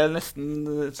 er det nesten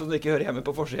som du ikke hører hjemme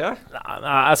på forsida?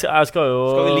 Nei, jeg skal jo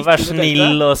være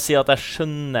snill og si at jeg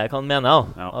skjønner hva han mener.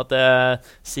 Ja. At det er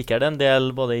sikkert en del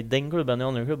både i den klubben og i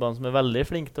andre klubbene som er veldig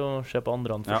flinke til å se på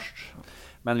andre først. Ja.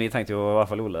 Men vi tenkte jo, i hvert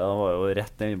fall Ole, han var jo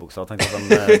rett i innbuksa og tenkte at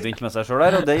de begynte med seg selv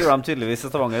der, og det gjorde de tydeligvis i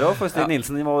Stavanger også, for Stig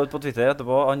Nilsen var ute på Twitter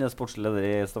etterpå, han er sportslig leder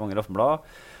i Stavanger Aftenblad,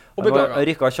 og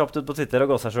rykket kjapt ut på Twitter og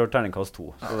ga seg selv terningkast 2,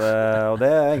 og det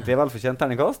er egentlig velfortjent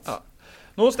terningkast. Ja.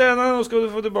 Nå skal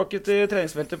du få tilbake til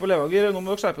treningsfeltet på Levanger, nå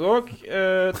må dere skjerpe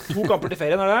dere. 2 kamper til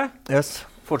ferien, er det? Yes.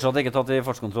 Fortsatt ikke tatt i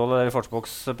fartskontroll eller i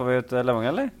fartsboks på vei ut til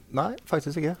Levanger, eller? Nei,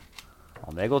 faktisk ikke. Ja,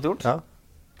 det er godt gjort. Ja.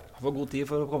 For god tid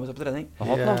for å komme seg på trening. Har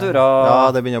hatt noen turer? Ja,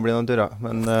 det begynner å bli noen turer.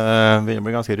 Men begynner å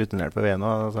bli ganske rutinert på veien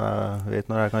nå, så jeg vet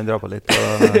når jeg kan dra på litt.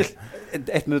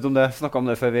 Et minutt om det. Snakket om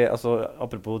det før vi,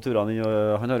 apropos turene,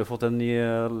 han har jo fått en ny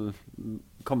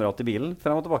kamerat i bilen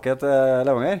frem og tilbake til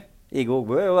Levanger. Igo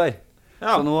Ogbu er jo der.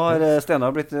 Ja. Så nå har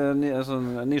Steinar blitt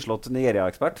nyslått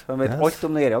Nigeria-ekspert. Han vet alt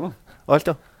om Nigeria nå. Alt,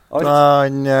 ja. Så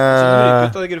han rykker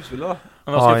ut av det gruppespillet da.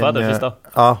 Han var skuffet etter sist da.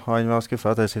 Ja, han var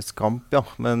skuffet etter sist kamp, ja.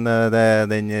 Men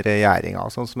den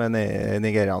regjeringen sånn som er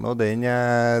Nigeria nå, den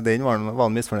var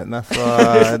han misfornøyd med. Så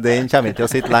den kommer ikke til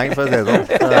å sitte lenge, for å si det sånn.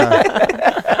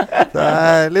 Det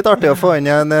er litt artig å få inn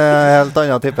en helt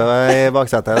annen type i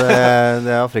baksetet. Det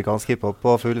er afrikansk hiphop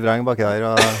på full vreng baki der,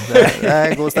 og det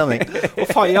er god stemning.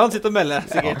 Og Faye, han sitter og melder,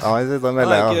 sikkert. Ja, han sitter og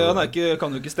melder, Han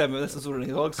kan jo ikke stemme nesten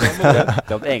Stortinget-valg.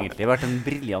 Det hadde egentlig vært en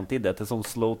briljant idé til sånn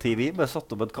slow TV. Bare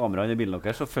satt opp et kamera i bilen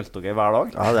deres, så følte dere hver dag.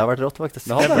 Ja, det har vært rått, faktisk.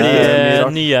 Det blir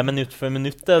nye minutt for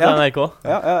minutt til NRK.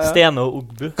 Ja. Stene og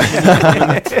Ogbu.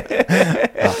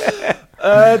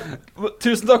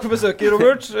 Tusen takk for besøket,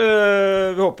 Robert.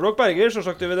 Vi håper dere berger, så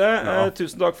sagt gjør vi det.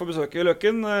 Tusen takk for besøket,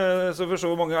 Løkken. Så får vi se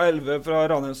hvor mange av 11 fra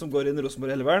Ranheim som går inn i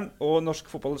Rosenborg-elveren. Og norsk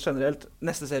fotball generelt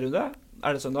neste serierunde.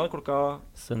 Er det søndag klokka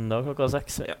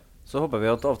 6? Ja. Så håper vi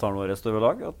at avtalen vår står ved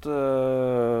lag, at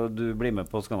du blir med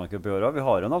på Scandic Cup i år. Vi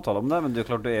har jo en avtale om det, men du er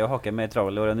klart du er jo hakket mer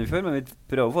travel i år enn i før, men vi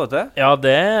prøver å få det til. Ja,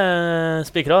 det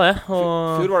spikret det.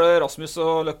 Før var det Rasmus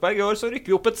og Løkberg. I år så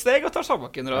rykker vi opp et steg og tar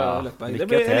Sandbakken og Løkberg. Det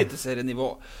blir eliteserienivå.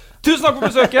 Tusen takk for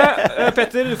besøket.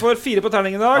 Petter, du får 4 på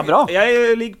terningen i dag. Ja, bra.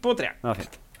 Jeg ligger på 3. Ja,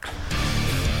 fint.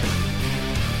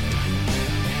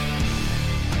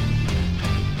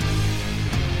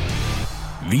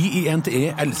 Vi i NTE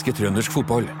elsker trøndersk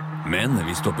fotball, men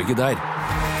vi stopper ikke der.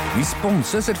 Vi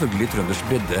sponser selvfølgelig trøndersk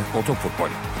bredde og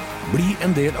toppfotball. Bli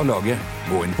en del av laget.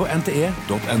 Gå inn på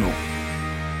nte.no.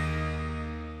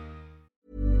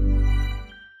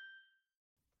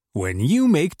 When you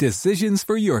make decisions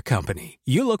for your company,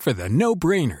 you look for the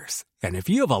no-brainers. And if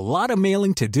you have a lot of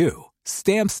mailing to do,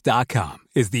 Stamps.com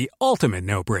is the ultimate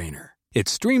no-brainer. It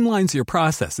streamlines your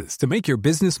processes to make your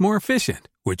business more efficient,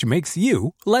 which makes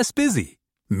you less busy.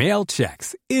 Mail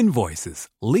checks, invoices,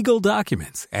 legal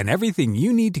documents, and everything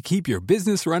you need to keep your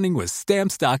business running with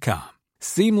Stamps.com.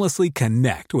 Seamlessly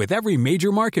connect with every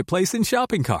major marketplace and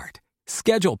shopping cart.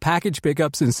 Schedule package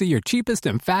pickups and see your cheapest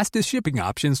and fastest shipping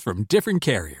options from different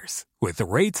carriers. With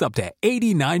rates up to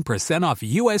 89% off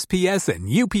USPS and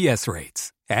UPS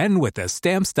rates. And with the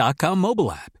Stamps.com mobile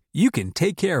app, you can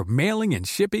take care of mailing and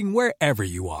shipping wherever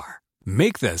you are.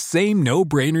 Make the same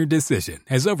no-brainer decision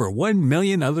as over 1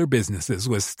 million other businesses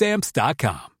with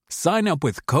Stamps.com. Sign up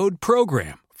with code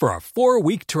PROGRAM for a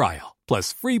 4-week trial,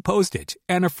 plus free postage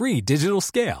and a free digital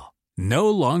scale.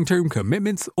 No long-term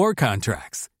commitments or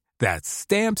contracts. That's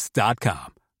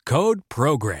Stamps.com. Code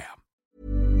PROGRAM.